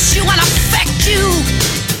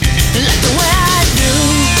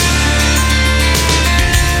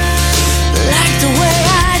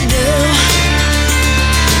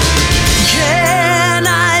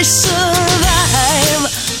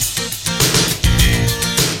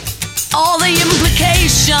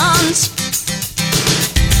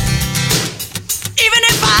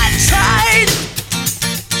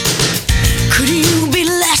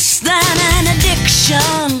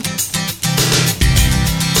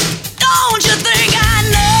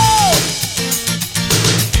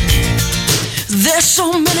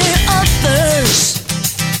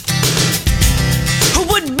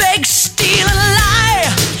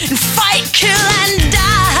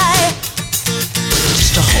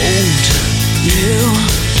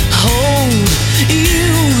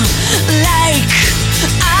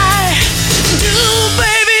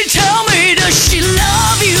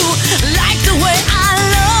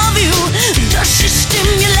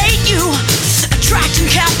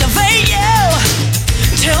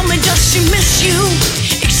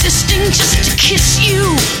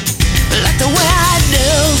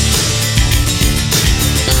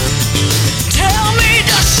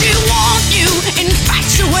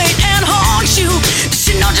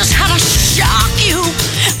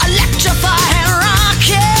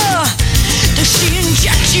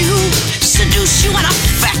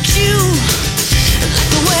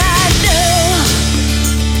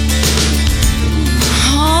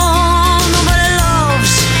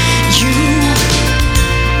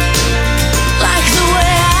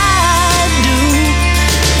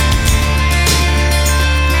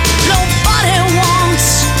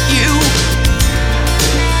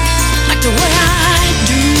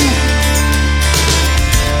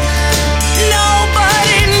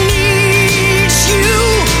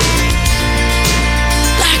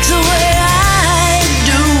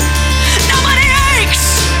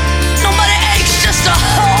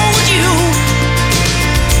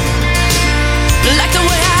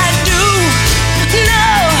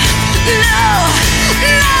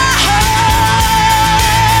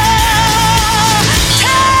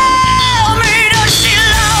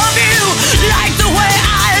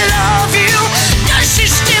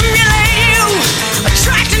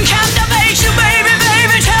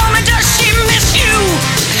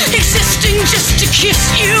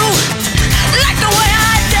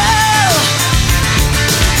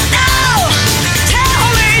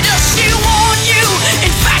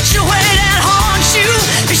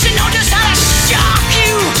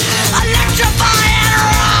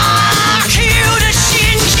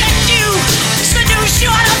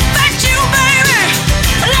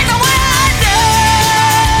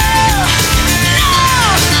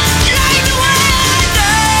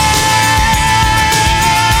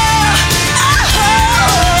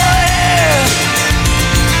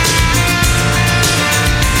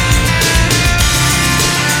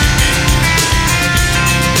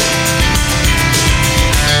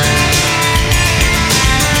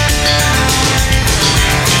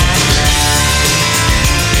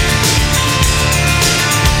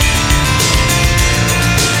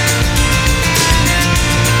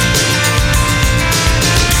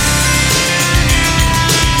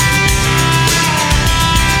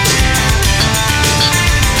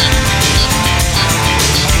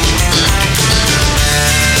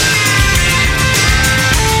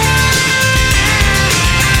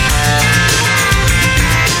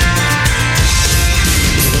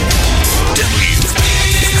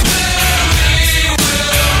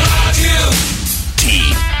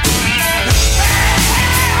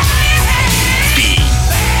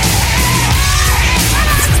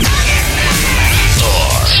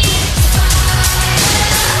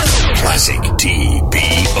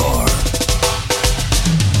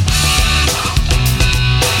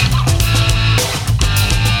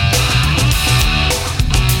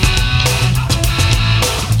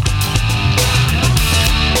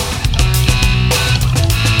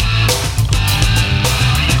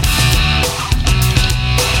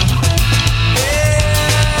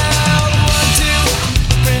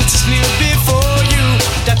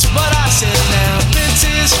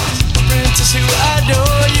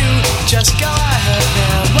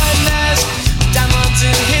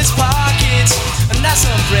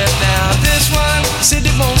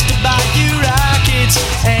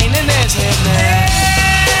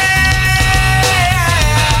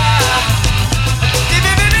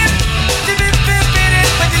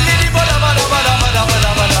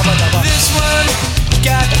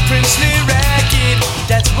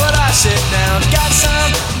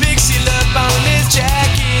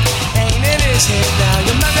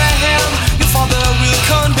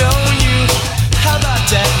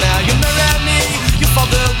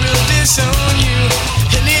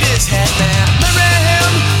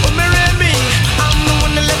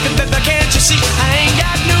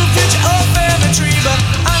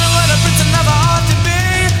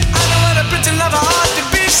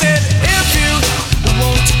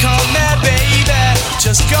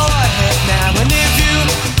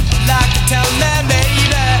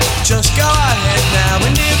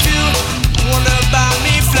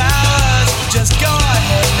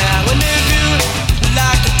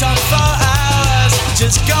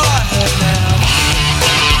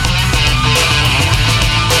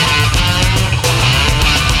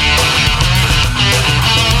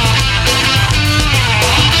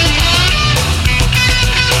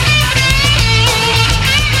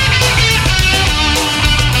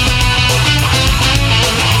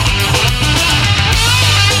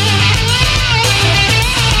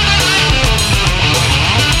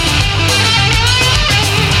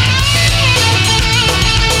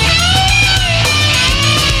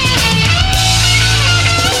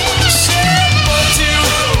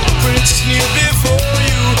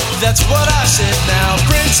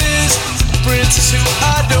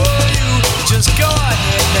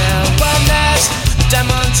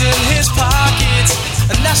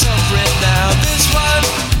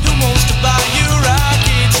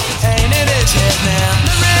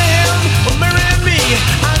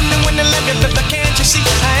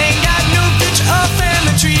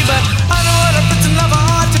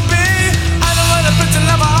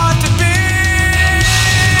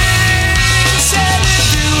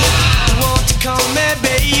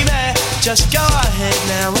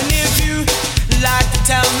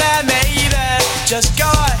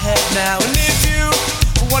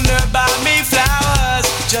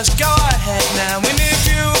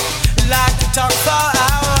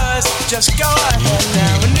just go ahead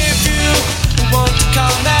now. And if you want to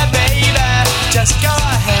call me baby, just go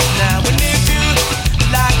ahead now. And if you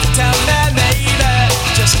like to tell me maybe,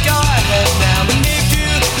 just go ahead now. And if you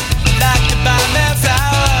like to buy me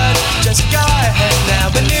flowers, just go ahead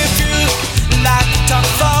now. And if you like to talk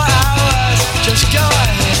for hours, just go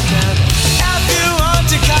ahead now. If you want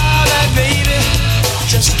to call me baby,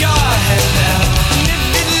 just go ahead now. And if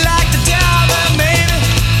you'd like to tell me maybe,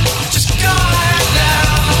 just go ahead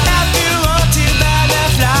now. If you want to buy me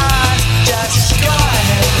flowers, just go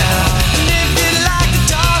ahead now. And if you'd like to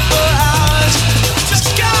talk for hours, just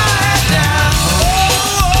go ahead now.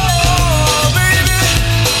 Oh, baby,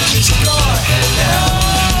 just go ahead now.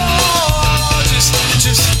 Oh, just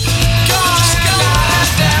go ahead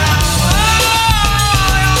now.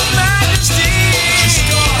 Oh, Your Majesty, just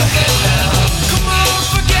go ahead now. Come on,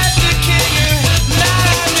 forget the king.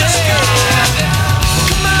 Just go ahead now.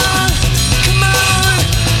 Come on,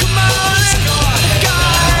 let's go ahead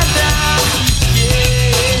now.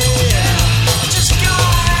 Yeah, just go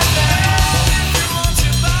ahead now. If you want to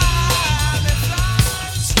buy me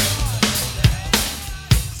flowers,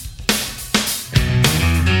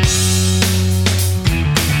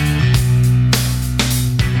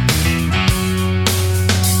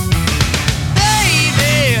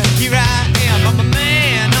 baby, here I am, I'm a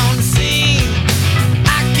man on the scene.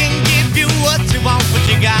 I can give you what you want, but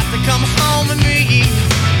you got to come home with me.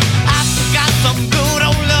 I've got some good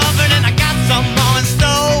old loving and I got some more in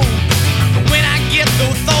store. But when I get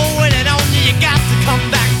through throwing it on you, you got to come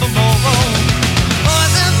back for more.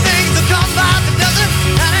 Other things will come by the dozen,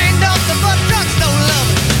 that ain't nothing but drugstore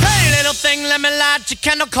loving. Hey, little thing, let me light your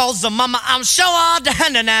candle, cause mama, I'm sure all the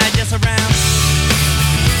hand and I just around.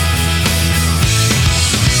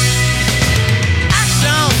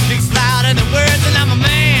 Action speaks louder than words, and I'm a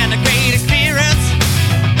man of great experience.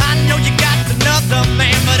 I know you got another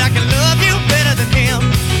man, but I can love you better than him.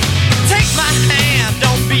 Take my hand,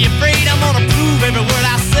 don't be afraid, I'm gonna prove every word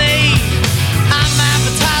I say. I'm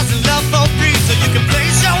advertising love for free, so you can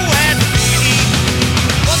place your ad with me.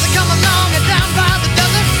 Once I come along and down by the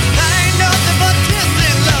dozen, that ain't nothing but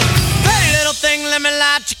kissing love. Hey, little thing, let me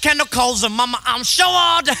light your candle, cause mama, I'm sure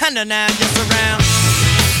all the hand and I just around.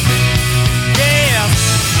 Yeah,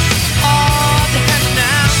 all the hand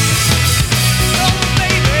now. Oh,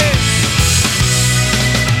 baby.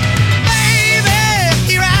 Baby,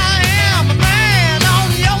 here I am, a man on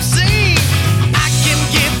your scene. I can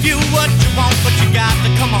give you what you want, but you got to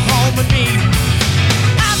come home with me.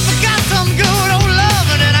 I forgot some good old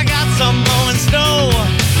loving and I got some more in store.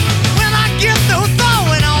 When I get through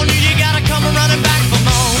throwing on you, you gotta come running back for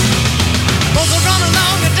more. Both will run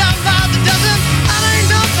along and down by the dozen. That ain't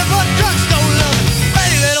nothing but drugstore loving.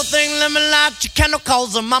 Hey, little thing, let me light your candle,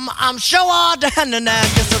 cause mama, I'm sure all the hand and I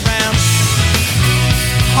gets around.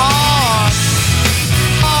 Hard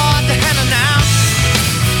to handle now.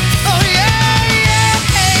 Oh yeah, yeah,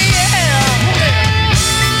 yeah.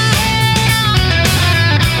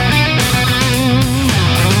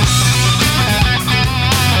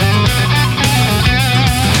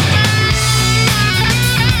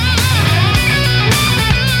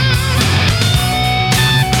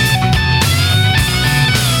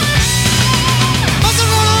 Must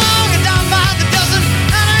have run along and down by the dozen.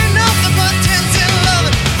 That ain't nothing but 10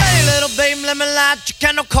 loving. Hey, little baby, let me light your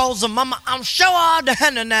candle, cause mama, I'm sure all the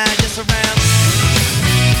hand and I just around.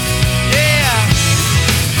 Yeah,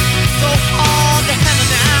 so hard to handle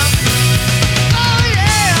now. Oh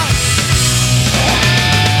yeah,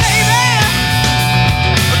 baby,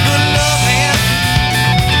 a good love man.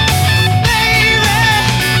 Baby,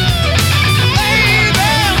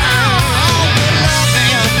 oh, good love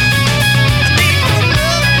man. I need good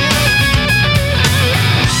love man.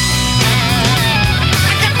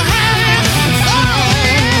 I got to have it. Oh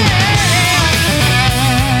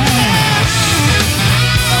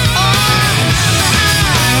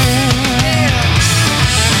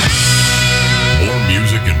More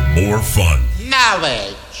music and more fun.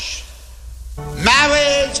 Marriage.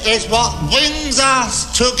 Marriage is what brings us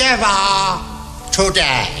together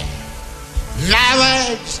today.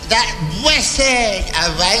 Marriage, that blessed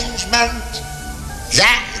arrangement,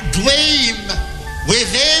 that dream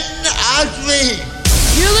within a dream.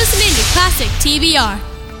 You're listening to Classic TBR.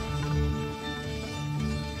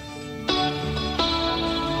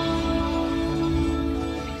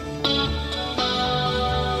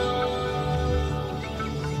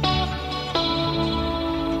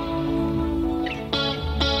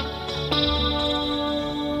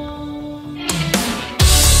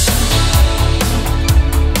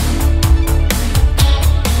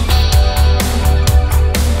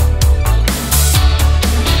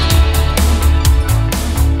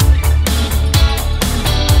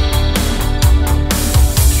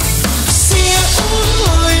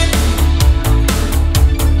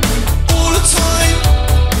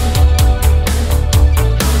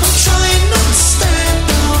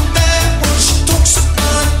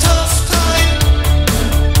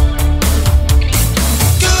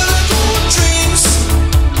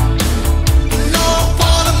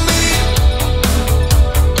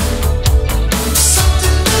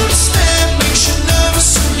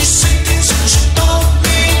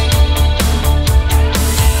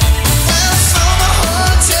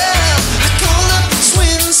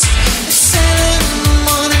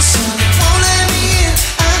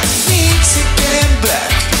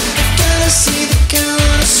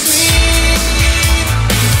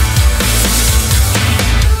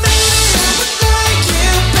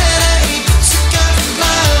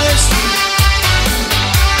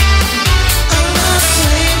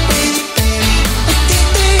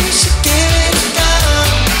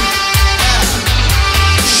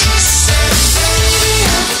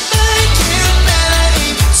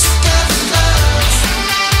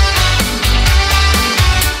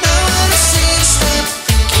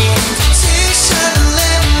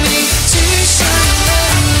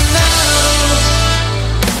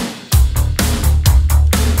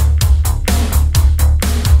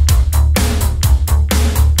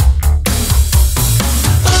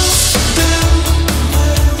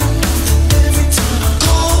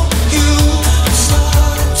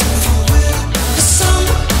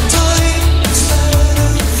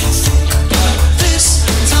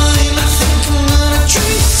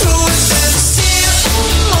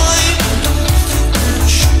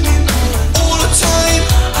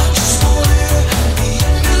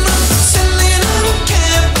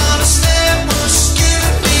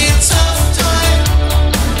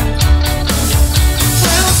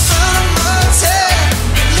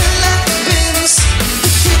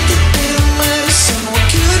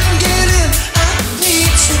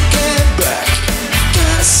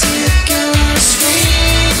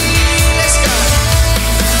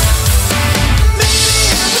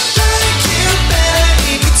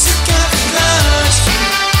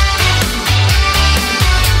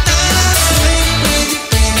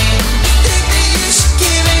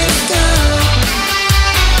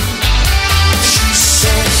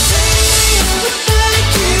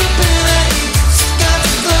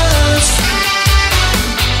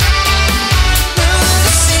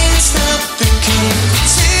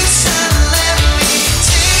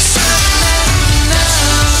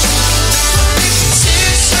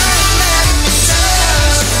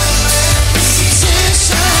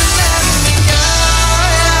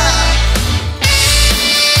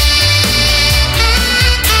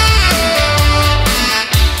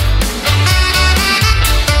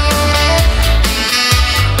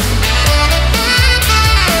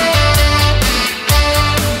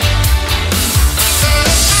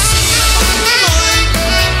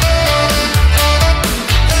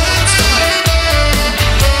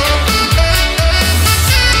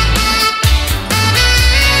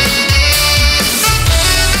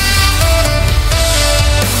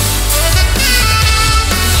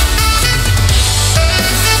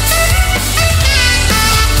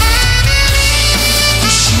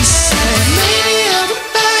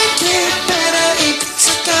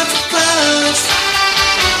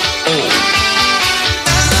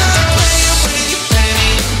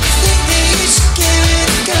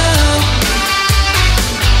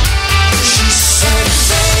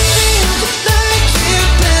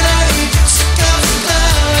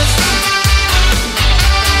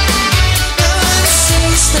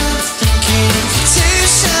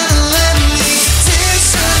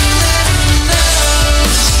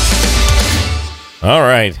 All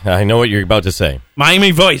right. I know what you're about to say.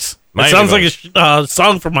 Miami Vice. Miami it sounds Vice. like a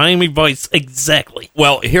song from Miami Vice. Exactly.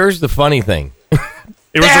 Well, here's the funny thing.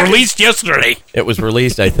 It was released yesterday. It was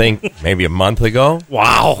released, I think, maybe a month ago.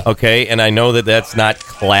 Wow. Okay, and I know that that's not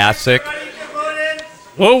classic.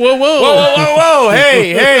 Whoa, whoa, whoa. Whoa, whoa, whoa.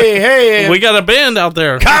 Hey. We got a band out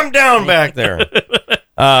there. Calm down back there.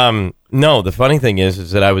 No, the funny thing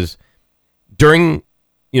is that I was, during,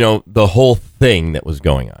 the whole thing that was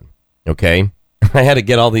going on, okay, I had to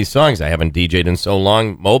get all these songs. I haven't DJ'd in so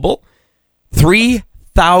long, mobile.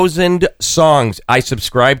 3,000 songs. I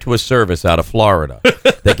subscribe to a service out of Florida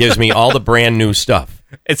that gives me all the brand new stuff.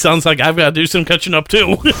 It sounds like I've got to do some catching up,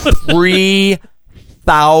 too.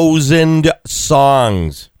 3,000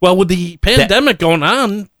 songs. Well, with the pandemic going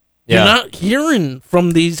on, you're not hearing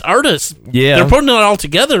from these artists. Yeah. They're putting it all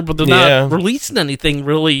together, but they're not releasing anything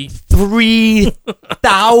really.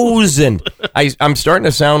 3,000. I'm starting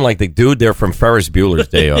to sound like the dude there from Ferris Bueller's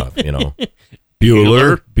Day Off,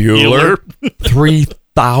 Bueller.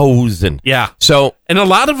 3,000. Yeah. So, and a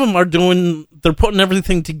lot of them they're putting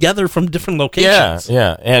everything together from different locations.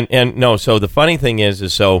 Yeah. And no, so the funny thing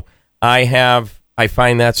is so I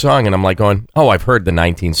find that song and I'm like going, oh, I've heard the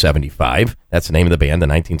 1975. That's the name of the band, the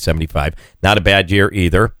 1975. Not a bad year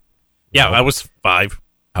either. Yeah, I was 5.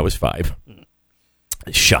 I was 5.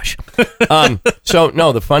 Shush. So,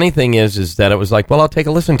 no, the funny thing is that it was like, well, I'll take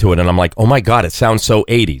a listen to it. And I'm like, oh, my God, it sounds so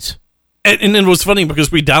 80s. And it was funny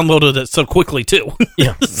because we downloaded it so quickly, too.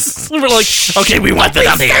 Yeah. We're like, okay, we want that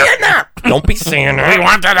on the air. Don't be saying that. We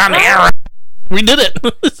want that on the air. We did it.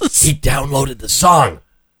 He downloaded the song.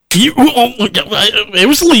 It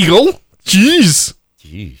was legal. Jeez.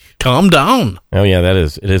 Calm down. Oh, yeah, it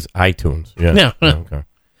is iTunes. Yeah. Okay.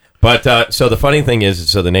 But, so the funny thing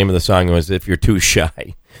is, so the name of the song was If You're Too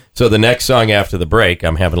Shy. So the next song after the break,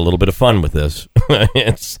 I'm having a little bit of fun with this.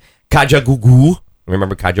 It's Kajagoogoo.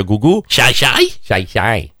 Remember Kajagoogoo? Shy.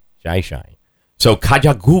 Shy. So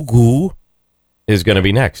Kajagoogoo is going to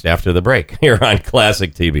be next after the break here on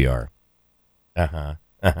Classic TBR.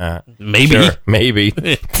 Maybe. Sure, maybe.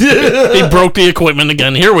 He broke the equipment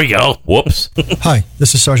again. Here we go. Whoops. Hi,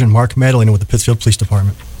 this is Sergeant Mark Madalena with the Pittsfield Police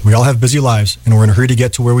Department. We all have busy lives, and we're in a hurry to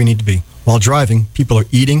get to where we need to be. While driving, people are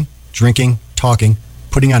eating, drinking, talking,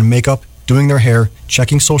 putting on makeup, doing their hair,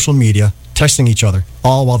 checking social media, texting each other,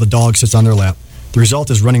 all while the dog sits on their lap. The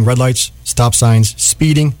result is running red lights, stop signs,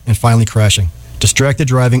 speeding, and finally crashing. Distracted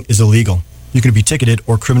driving is illegal. You can be ticketed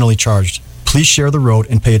or criminally charged. Please share the road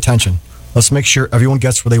and pay attention. Let's make sure everyone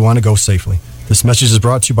gets where they want to go safely. This message is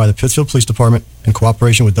brought to you by the Pittsfield Police Department in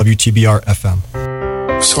cooperation with WTBR FM.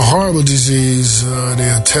 It's a horrible disease. They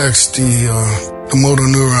attacks the motor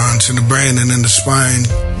neurons in the brain and in the spine.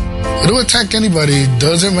 It'll attack anybody.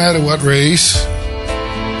 Doesn't matter what race.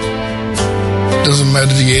 Doesn't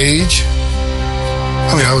matter the age.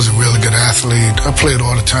 I mean, I was a really good athlete. I played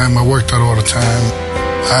all the time. I worked out all the time.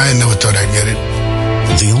 I never thought I'd get it.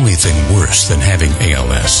 The only thing worse than having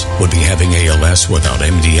ALS would be having ALS without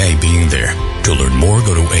MDA being there. To learn more,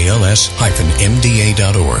 go to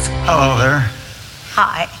als-mda.org. Hello there.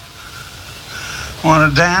 Hi.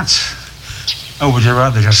 Want to dance? Or would you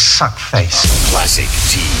rather just suck face? Classic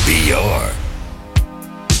TBR.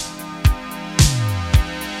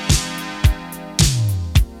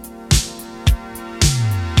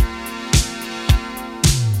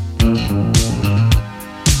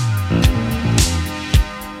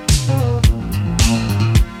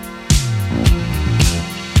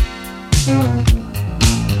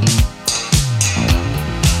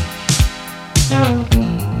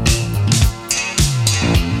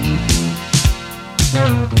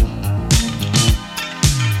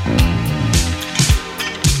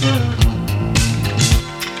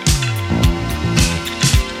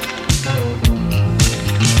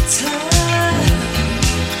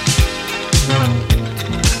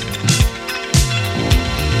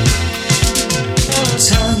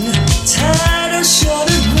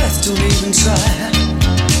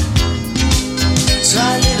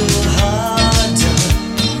 Try a little harder.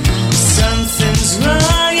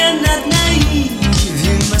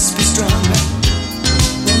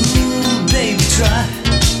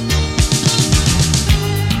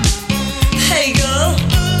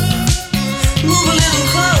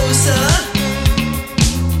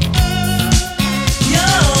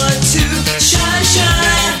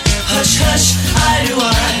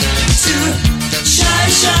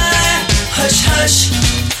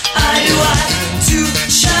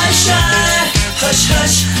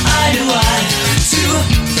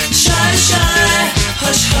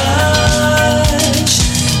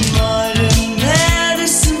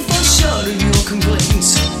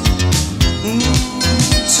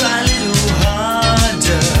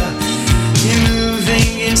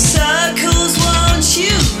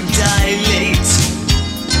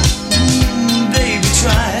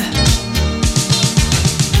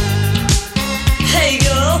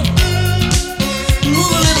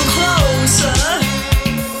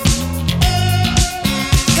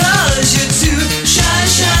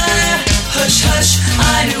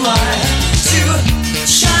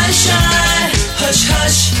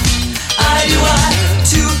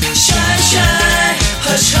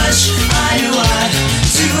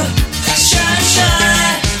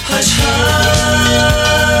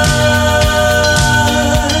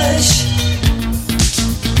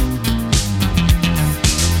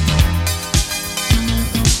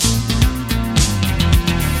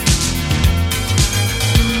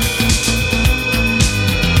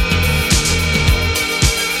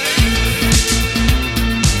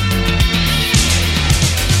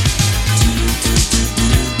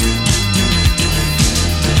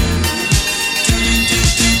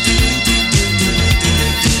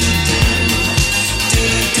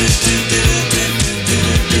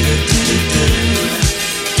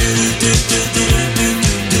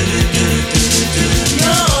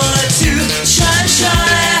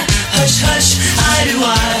 do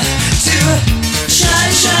I to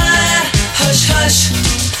shy, shy, hush, hush.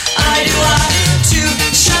 I do I to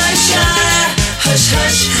shy, shy, hush,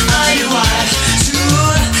 hush. I do I to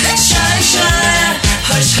shy, shy,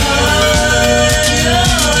 hush, hush.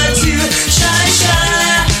 To shy,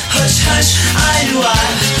 shy, hush, hush. I do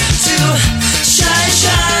I to shy,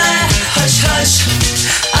 shy, hush, hush.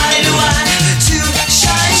 I do I to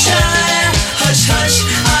shy, shy, hush, hush.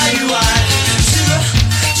 I do I to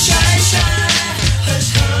shy, shy,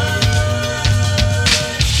 hush, hush.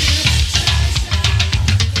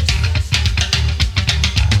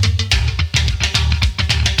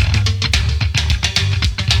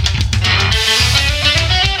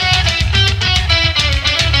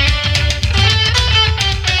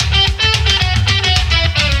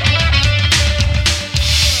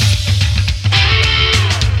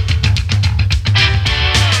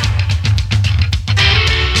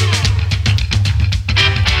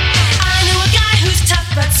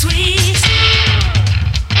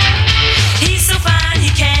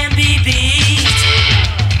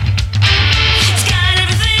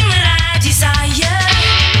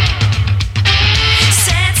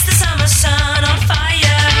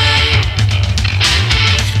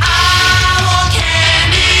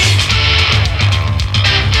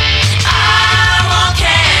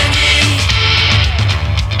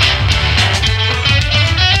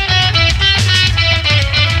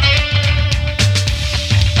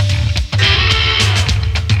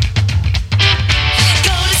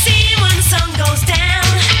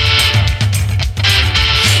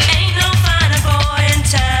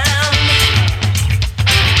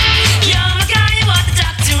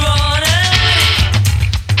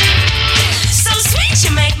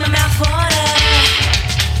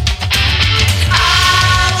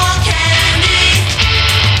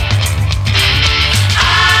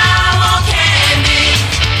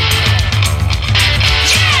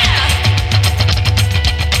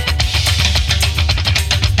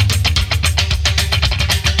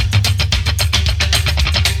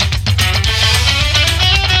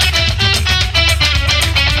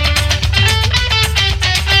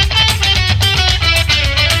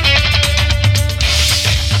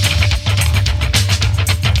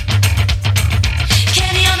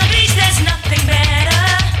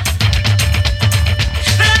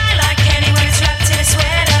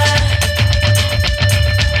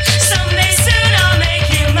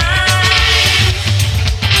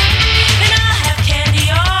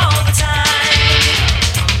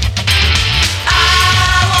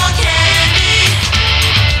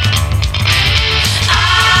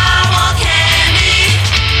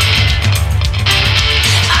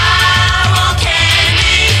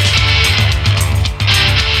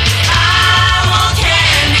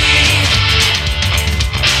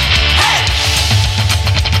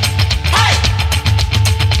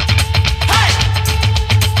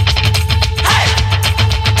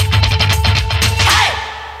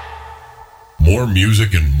 More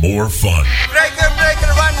music and more fun. Breaker,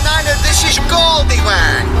 1-9er, this is Goldie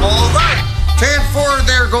Wang. Over. 10-4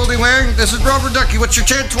 there, Goldie Wang. This is Rubber Ducky. What's your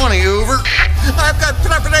 10-20? Over. I've got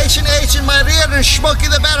Preparation H in my rear and Smokey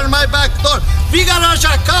the Bear in my back door. We got us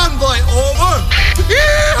a convoy. Over.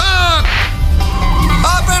 Yeehaw!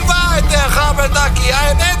 Open wide there, Rubber Ducky.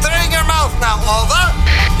 I am entering your mouth now. Over.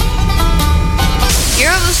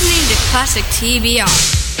 You're listening to Classic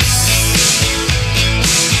TBR.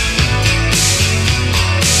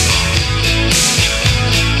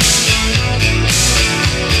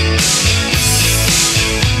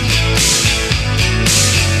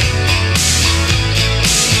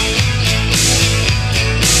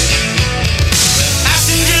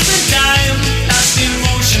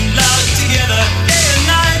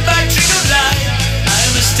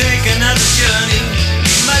 Another journey,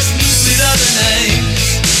 you must meet with other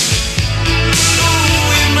names.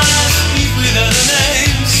 Ooh,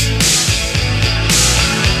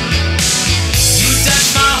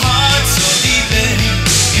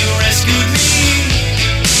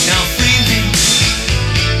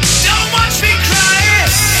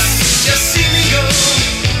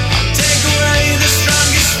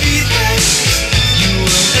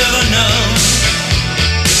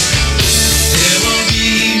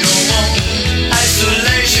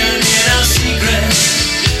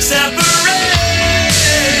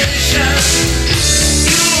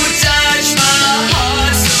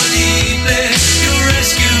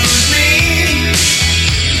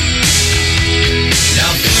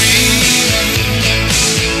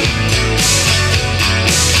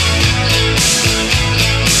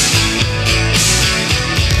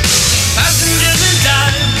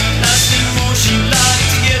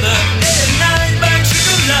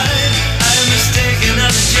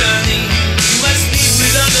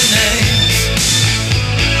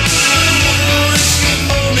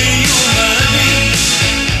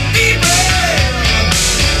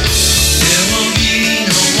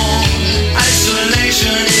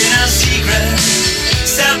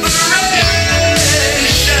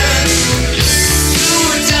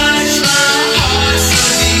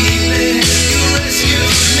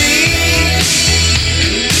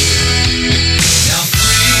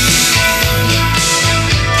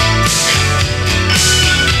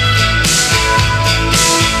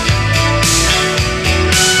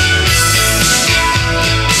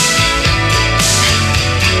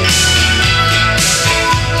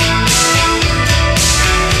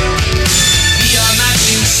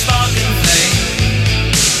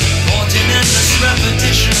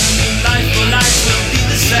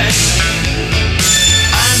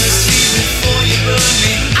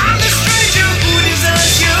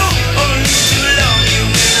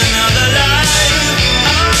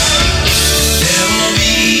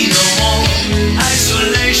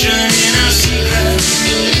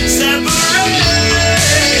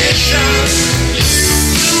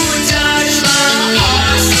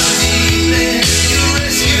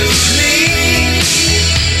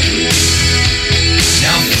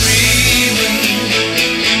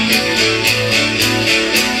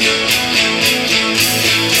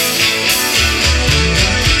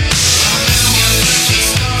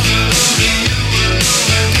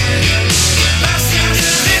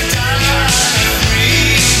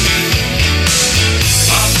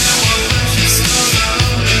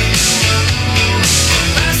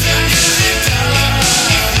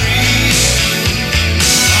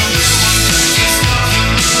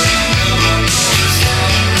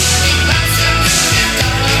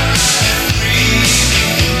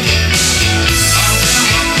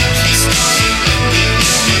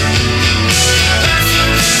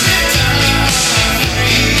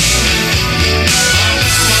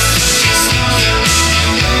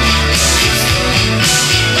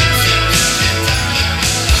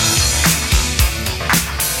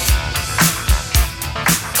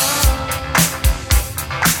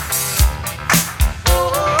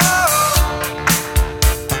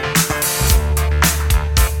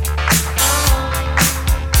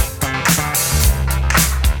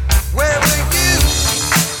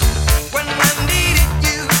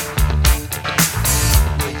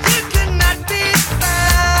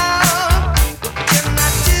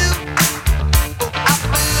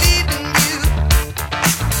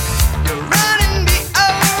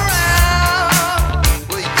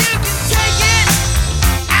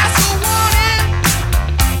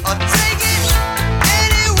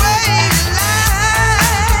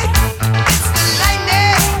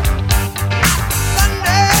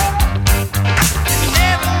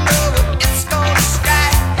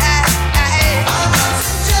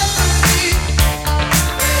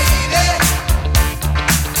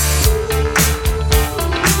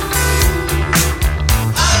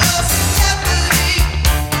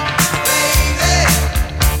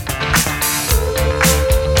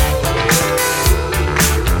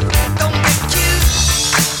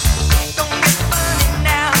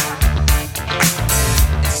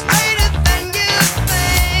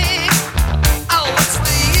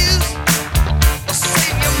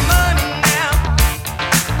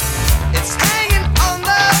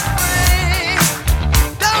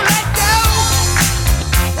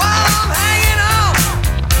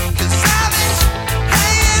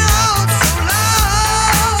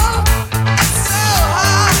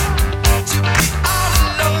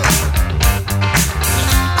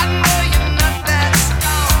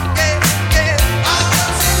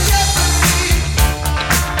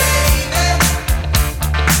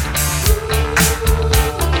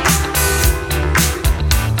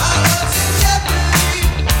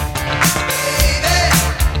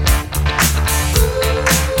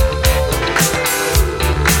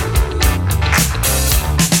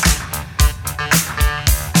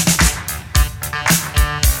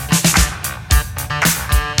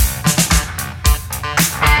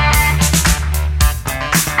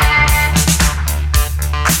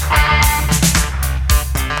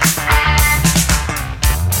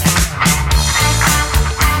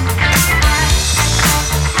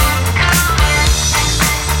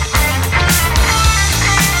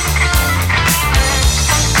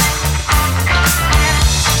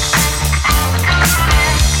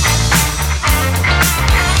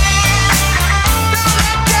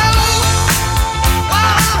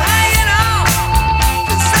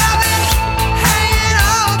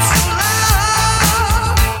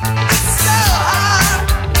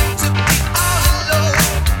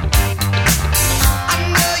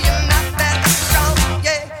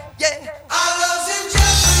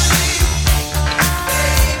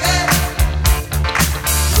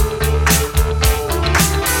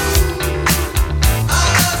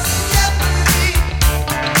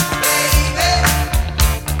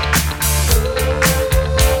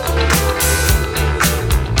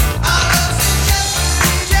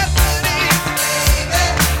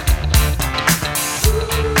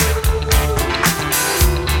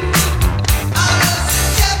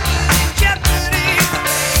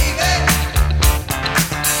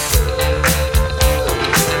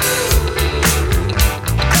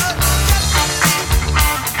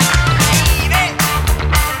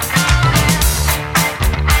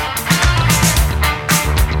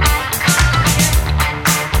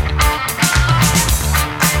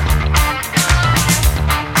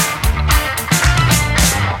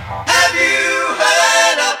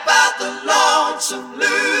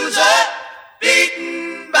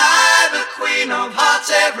 Queen of Hearts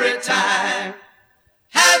every time.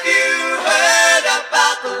 Have you heard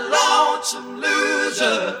about the lonesome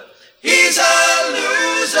loser? He's a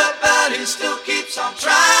loser, but he still keeps on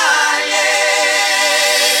trying.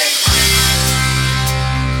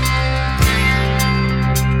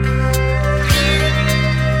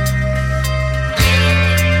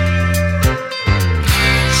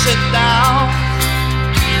 Sit down,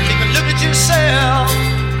 take a look at yourself.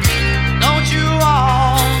 Don't you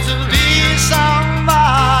want to be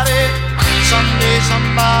somebody? Someday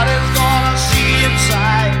somebody's gonna see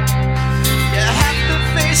inside. You have to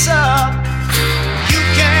face up. You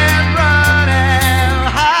can't run and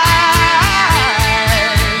hide.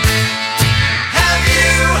 Have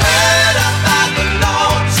you heard about the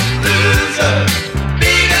lonesome loser?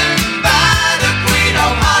 Beaten by the Queen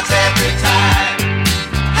of Hearts every time.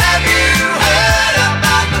 Have you heard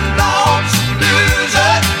about the lonesome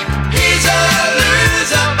loser? He's a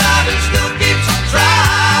loser, but he still keeps on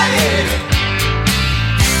trying.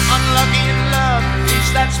 Unlucky in love, at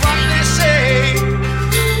least that's what they say.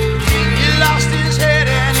 He lost his head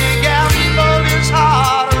and he gambled his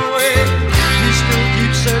heart away. He still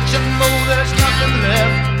keeps searching, though there's nothing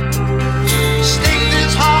left. He staked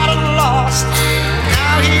his heart and lost.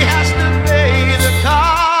 Now he has to pay the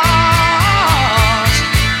cost.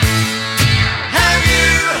 Have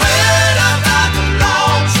you heard about the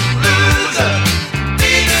lonesome loser?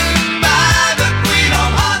 Beaten by the Queen of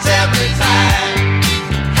Hearts every time.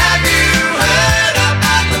 Have you heard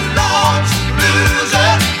about the lonesome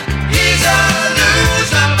loser? He's a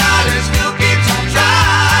loser, but he still keeps on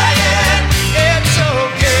trying. It's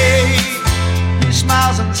okay, he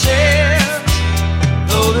smiles and says,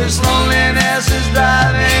 though this loneliness is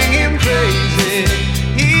driving him crazy,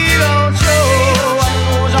 he don't show what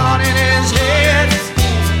goes on in his head.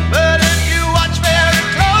 But if you watch very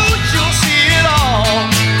close, you'll see it all.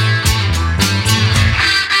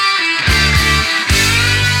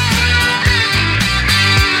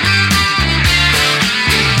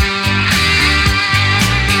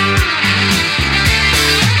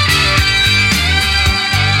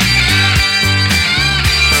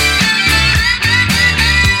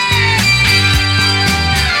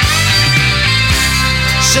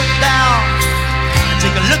 Sit down and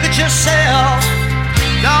take a look at yourself.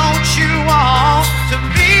 Don't you want to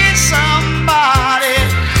be somebody?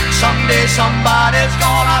 Someday somebody's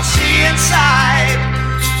gonna see inside.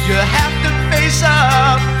 You have to face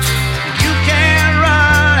up. You can't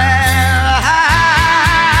run and hide.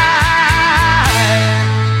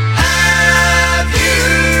 Have you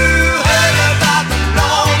heard about the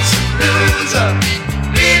lonesome loser?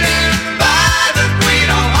 Beaten by the Queen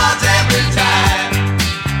of Hearts every time.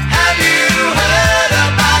 Have you heard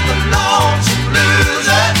about the lonesome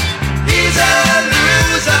loser? He's a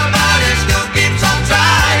loser, but he still keeps on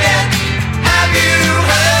trying. Have you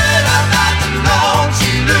heard about the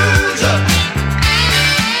lonesome loser?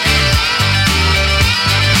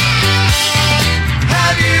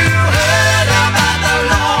 Have you heard about the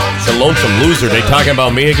lonesome The Lonesome Loser. They talking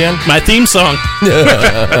about me again? My theme song.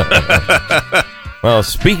 Well,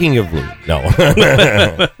 speaking of no,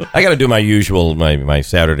 I got to do my usual, my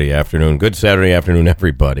Saturday afternoon. Good Saturday afternoon,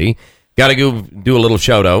 everybody. Got to go do a little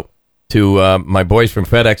shout out to my boys from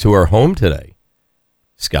FedEx who are home today.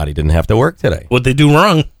 Scotty didn't have to work today. What'd they do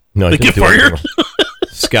wrong? No, they get fired.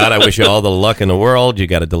 Scott, I wish you all the luck in the world. You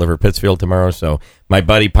got to deliver Pittsfield tomorrow. So my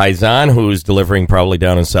buddy Paisan, who's delivering probably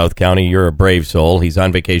down in South County, you're a brave soul. He's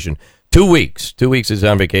on vacation 2 weeks. 2 weeks is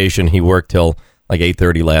on vacation. He worked till like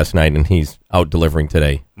 8:30 last night, and he's out delivering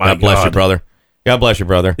today. God bless you, brother. God bless you,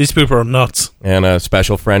 brother. These people are nuts. And a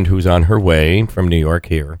special friend who's on her way from New York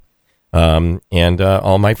here. And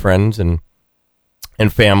all my friends and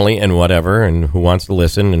family and whatever, and who wants to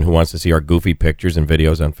listen and who wants to see our goofy pictures and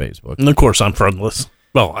videos on Facebook. And of course, I'm friendless.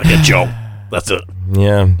 Well, I get Joe. That's it.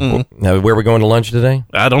 Yeah. Now, where are we going to lunch today?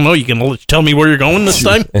 I don't know. You can tell me where you're going this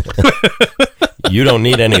time? You don't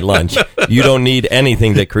need any lunch. You don't need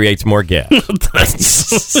anything that creates more gas.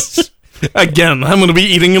 Again, I'm going to be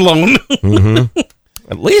eating alone. Mm-hmm.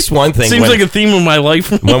 At least one thing. Seems like a theme of my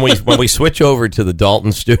life. when we switch over to the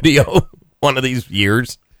Dalton studio one of these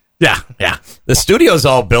years. Yeah. The studio's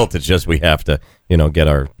all built. It's just we have to, get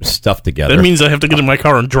our stuff together. That means I have to get in my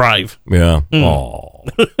car and drive. Yeah. Oh,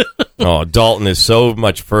 Dalton is so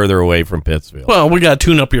much further away from Pittsfield. Well, we got to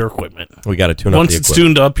tune up your equipment. We got to tune up Once the it's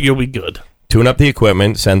equipment. tuned up, you'll be good. Tune up the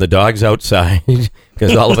equipment, send the dogs outside,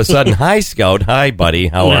 because all of a sudden, hi, Scout, hi, buddy,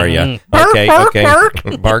 how are you? Okay.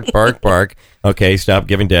 Bark. Okay, stop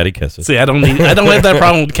giving daddy kisses. See, I don't have that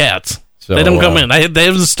problem with cats. So, they don't come in. They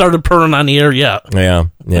haven't started purring on the air yet. Yeah.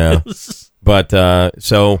 But,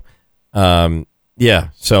 Yeah,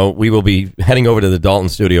 so we will be heading over to the Dalton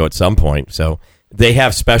studio at some point. So they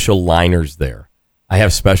have special liners there. I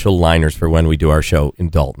have special liners for when we do our show in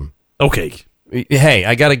Dalton. Okay. Hey,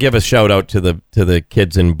 I got to give a shout out to the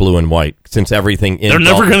kids in blue and white, since everything in They're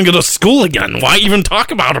never Dalton- going to go to school again. Why even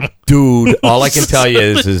talk about them? Dude, all I can tell you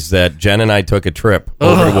is that Jen and I took a trip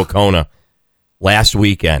over to Wacona last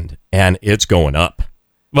weekend, and it's going up.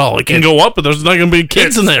 Well, it can go up, but there's not going to be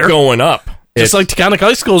kids in there. Going up. Just like Taconic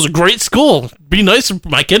High School is a great school. Be nice if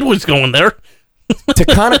my kid was going there.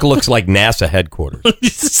 Taconic looks like NASA headquarters,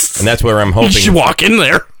 and that's where I'm hoping You should walk in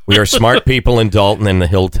there. We are smart people in Dalton and the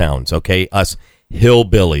hill towns, okay? Us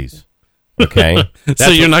hillbillies, okay? So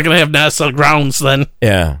you're not going to have NASA grounds then?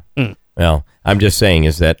 Yeah. Well, I'm just saying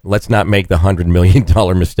is that let's not make the $100 million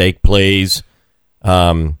mistake, please.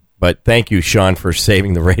 But thank you, Sean, for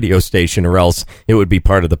saving the radio station, or else it would be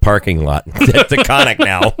part of the parking lot at Taconic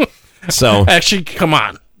now. So actually, come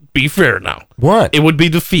on. Be fair now. What? It would be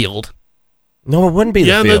the field. No, it wouldn't be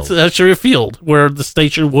the field. Yeah, that's actually a field where the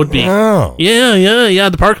station would be. Oh. Yeah.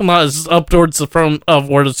 The parking lot is up towards the front of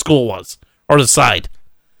where the school was, or the side.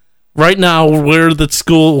 Right now, where the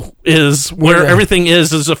school is, where everything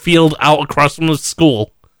is a field out across from the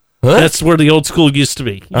school. Huh? That's where the old school used to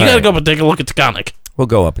be. You got to right. go up and take a look at Taconic. We'll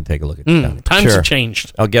go up and take a look at Taconic. Times have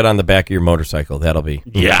changed. I'll get on the back of your motorcycle. That'll be...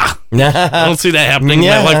 Yeah. I don't see that happening in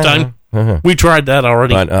my lifetime. We tried that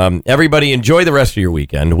already. But everybody enjoy the rest of your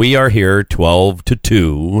weekend. We are here 12 to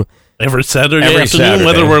 2. Every Saturday afternoon,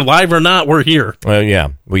 whether we're live or not, we're here. Well, yeah.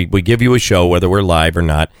 We give you a show whether we're live or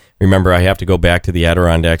not. Remember, I have to go back to the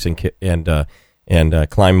Adirondacks and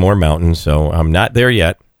climb more mountains, so I'm not there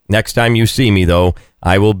yet. Next time you see me, though,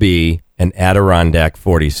 I will be an Adirondack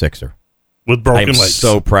 46er. With broken I'm legs.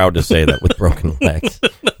 So proud to say that, with broken legs.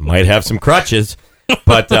 Might have some crutches.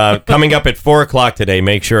 But coming up at 4 o'clock today,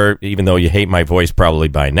 make sure, even though you hate my voice probably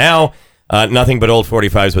by now, Nothing But Old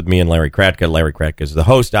 45s with me and Larry Kratka. Larry Kratka is the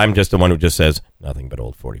host. I'm just the one who just says Nothing But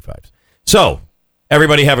Old 45s. So,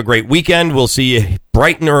 everybody have a great weekend. We'll see you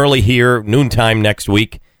bright and early here, noontime next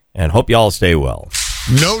week, and hope you all stay well.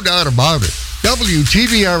 No doubt about it.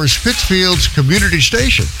 WTBR is Pittsfield's community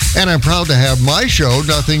station, and I'm proud to have my show,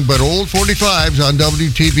 Nothing But Old 45s, on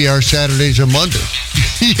WTBR Saturdays and Mondays.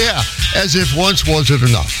 Yeah, as if once wasn't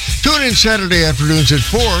enough. Tune in Saturday afternoons at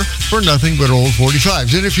 4 for Nothing But Old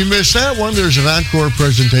 45s. And if you missed that one, there's an encore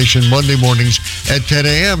presentation Monday mornings at 10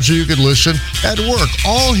 a.m. so you can listen at work,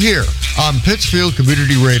 all here on Pittsfield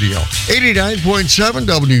Community Radio, 89.7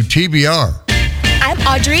 WTBR. I'm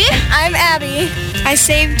Audrey. I'm Abby. I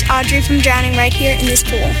saved Audrey from drowning right here in this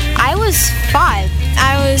pool. I was 5.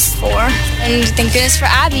 I was 4. And thank goodness for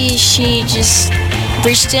Abby, she just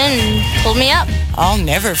reached in and pulled me up. I'll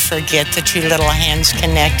never forget the two little hands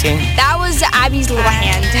connecting. That was Abby's little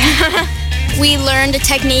hand. We learned a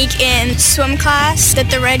technique in swim class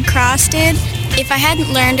that the Red Cross did. If I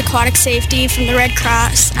hadn't learned aquatic safety from the Red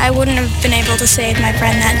Cross, I wouldn't have been able to save my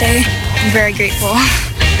friend that day. I'm very grateful.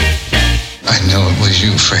 I know it was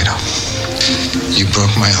you, Fredo. You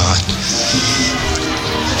broke my heart.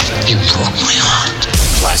 You broke my heart.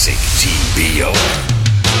 Classic TBO.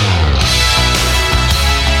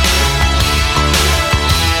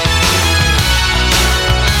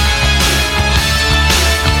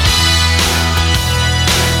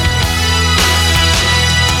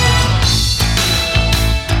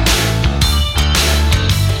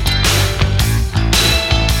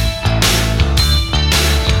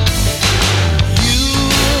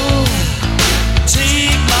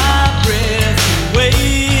 Take my breath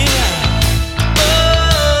away. Oh,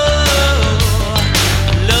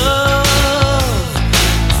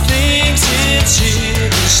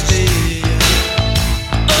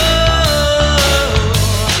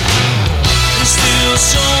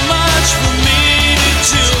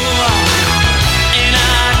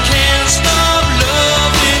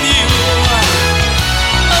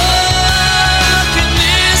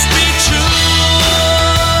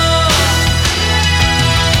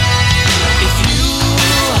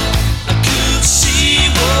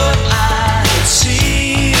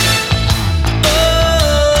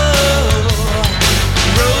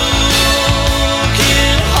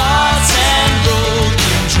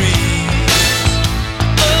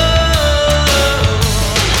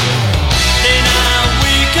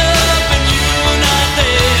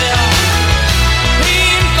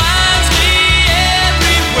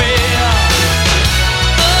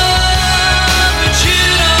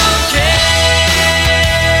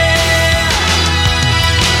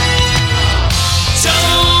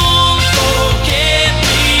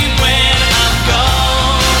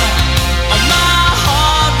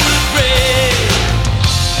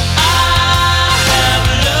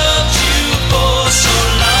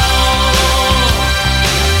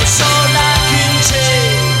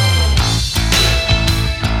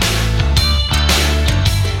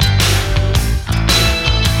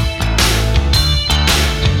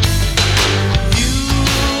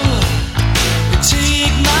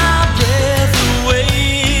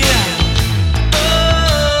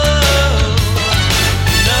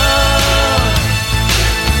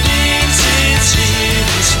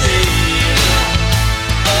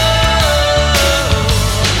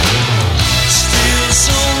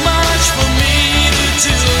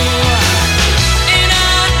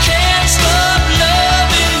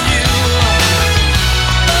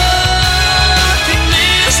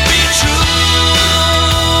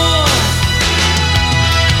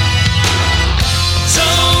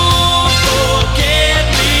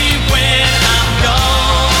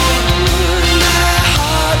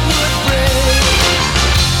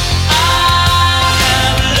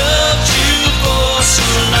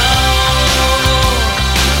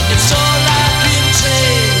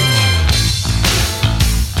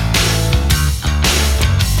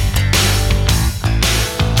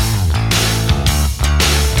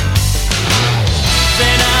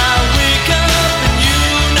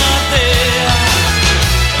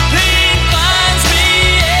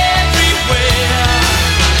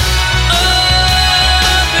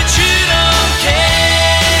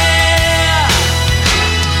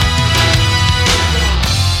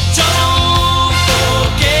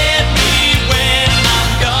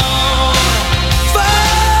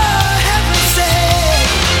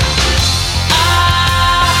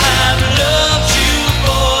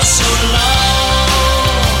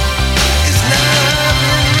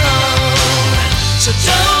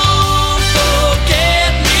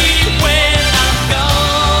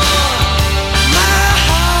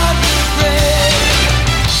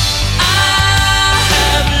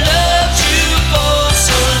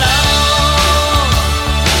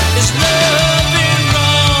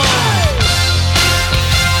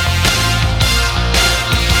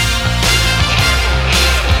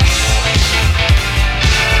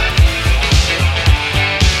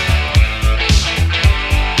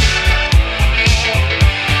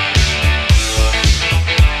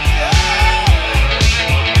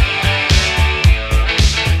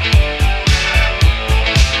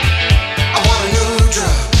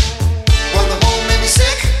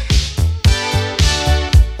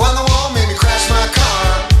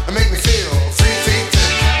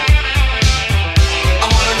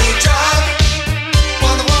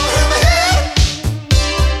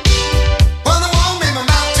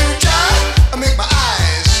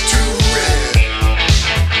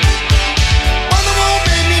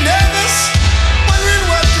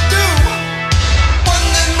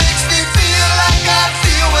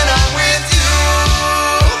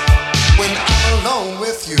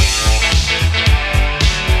 with you.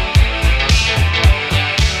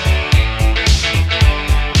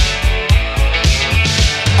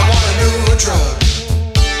 I want a new drug,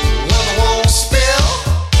 one that won't spill,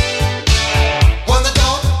 one that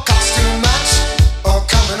don't cost too much or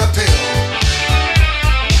come in a pill.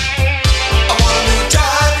 I want a new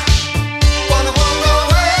drug, one that won't go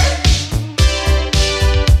away,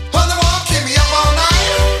 one that won't keep me up all night,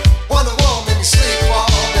 one that won't make me sleep all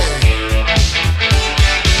day.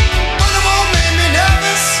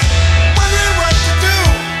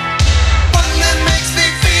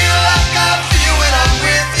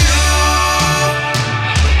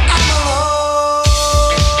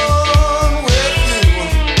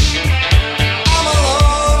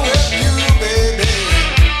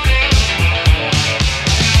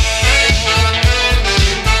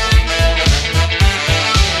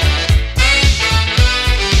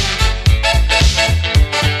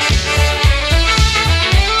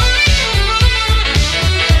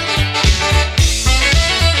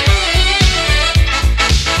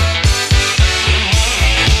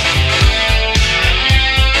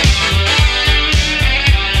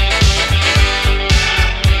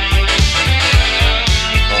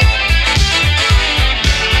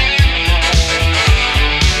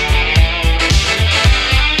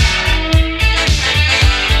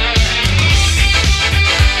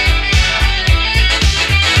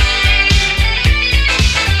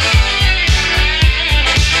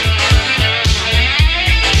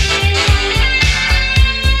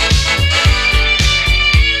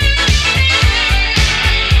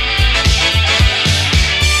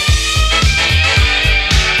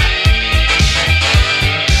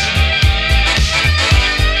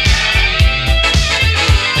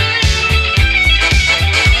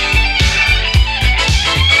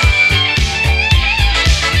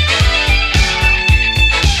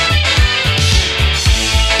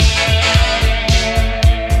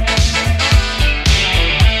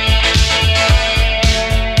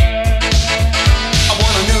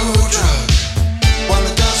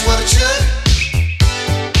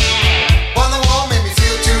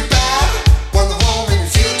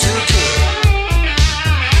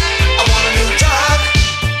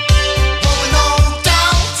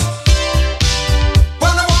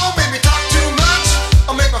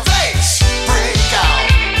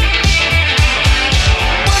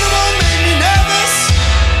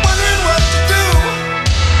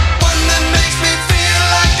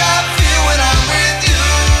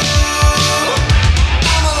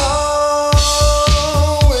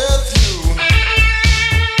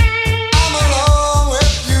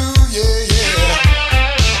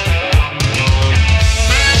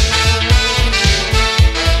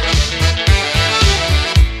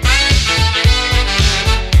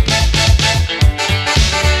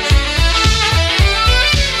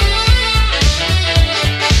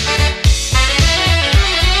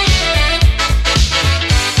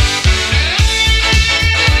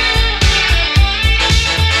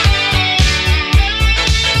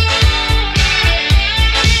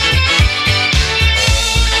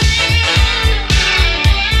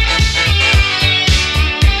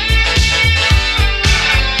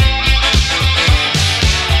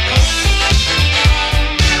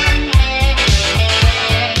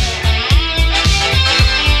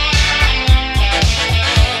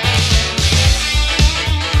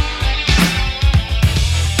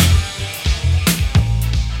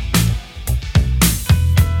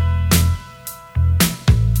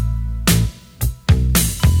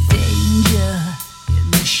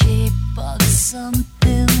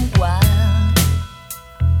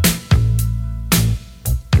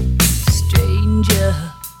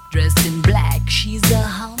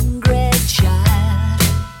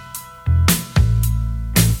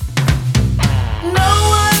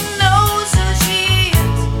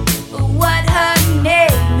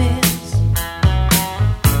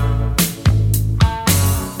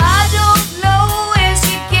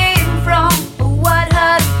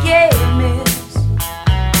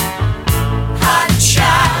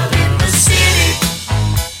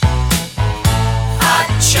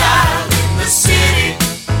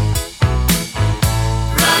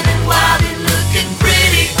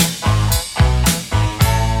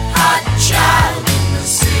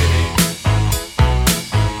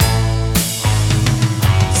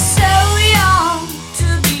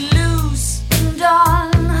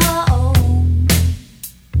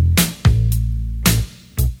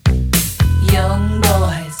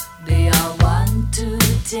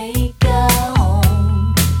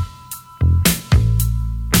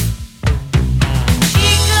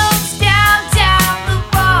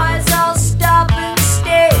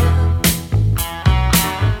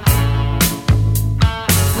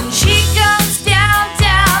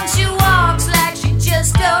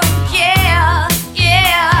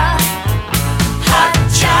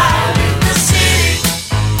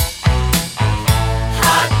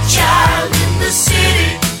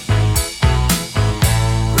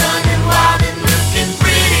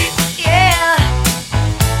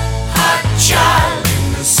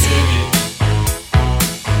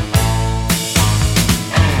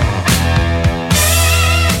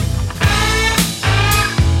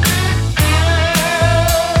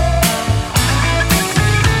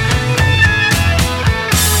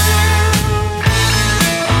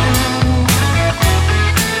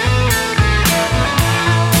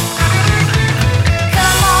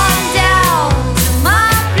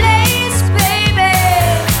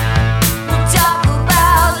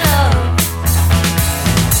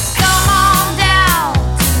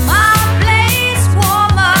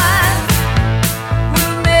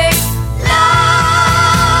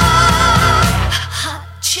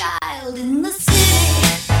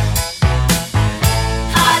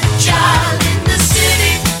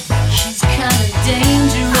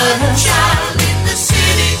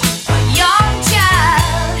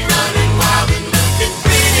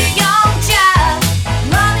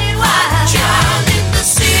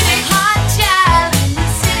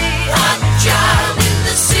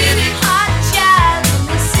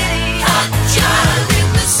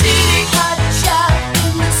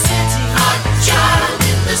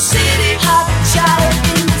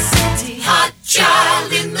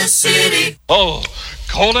 Oh,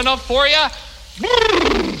 cold enough for you?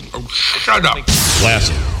 Oh, shut up.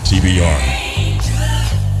 Classic TBR.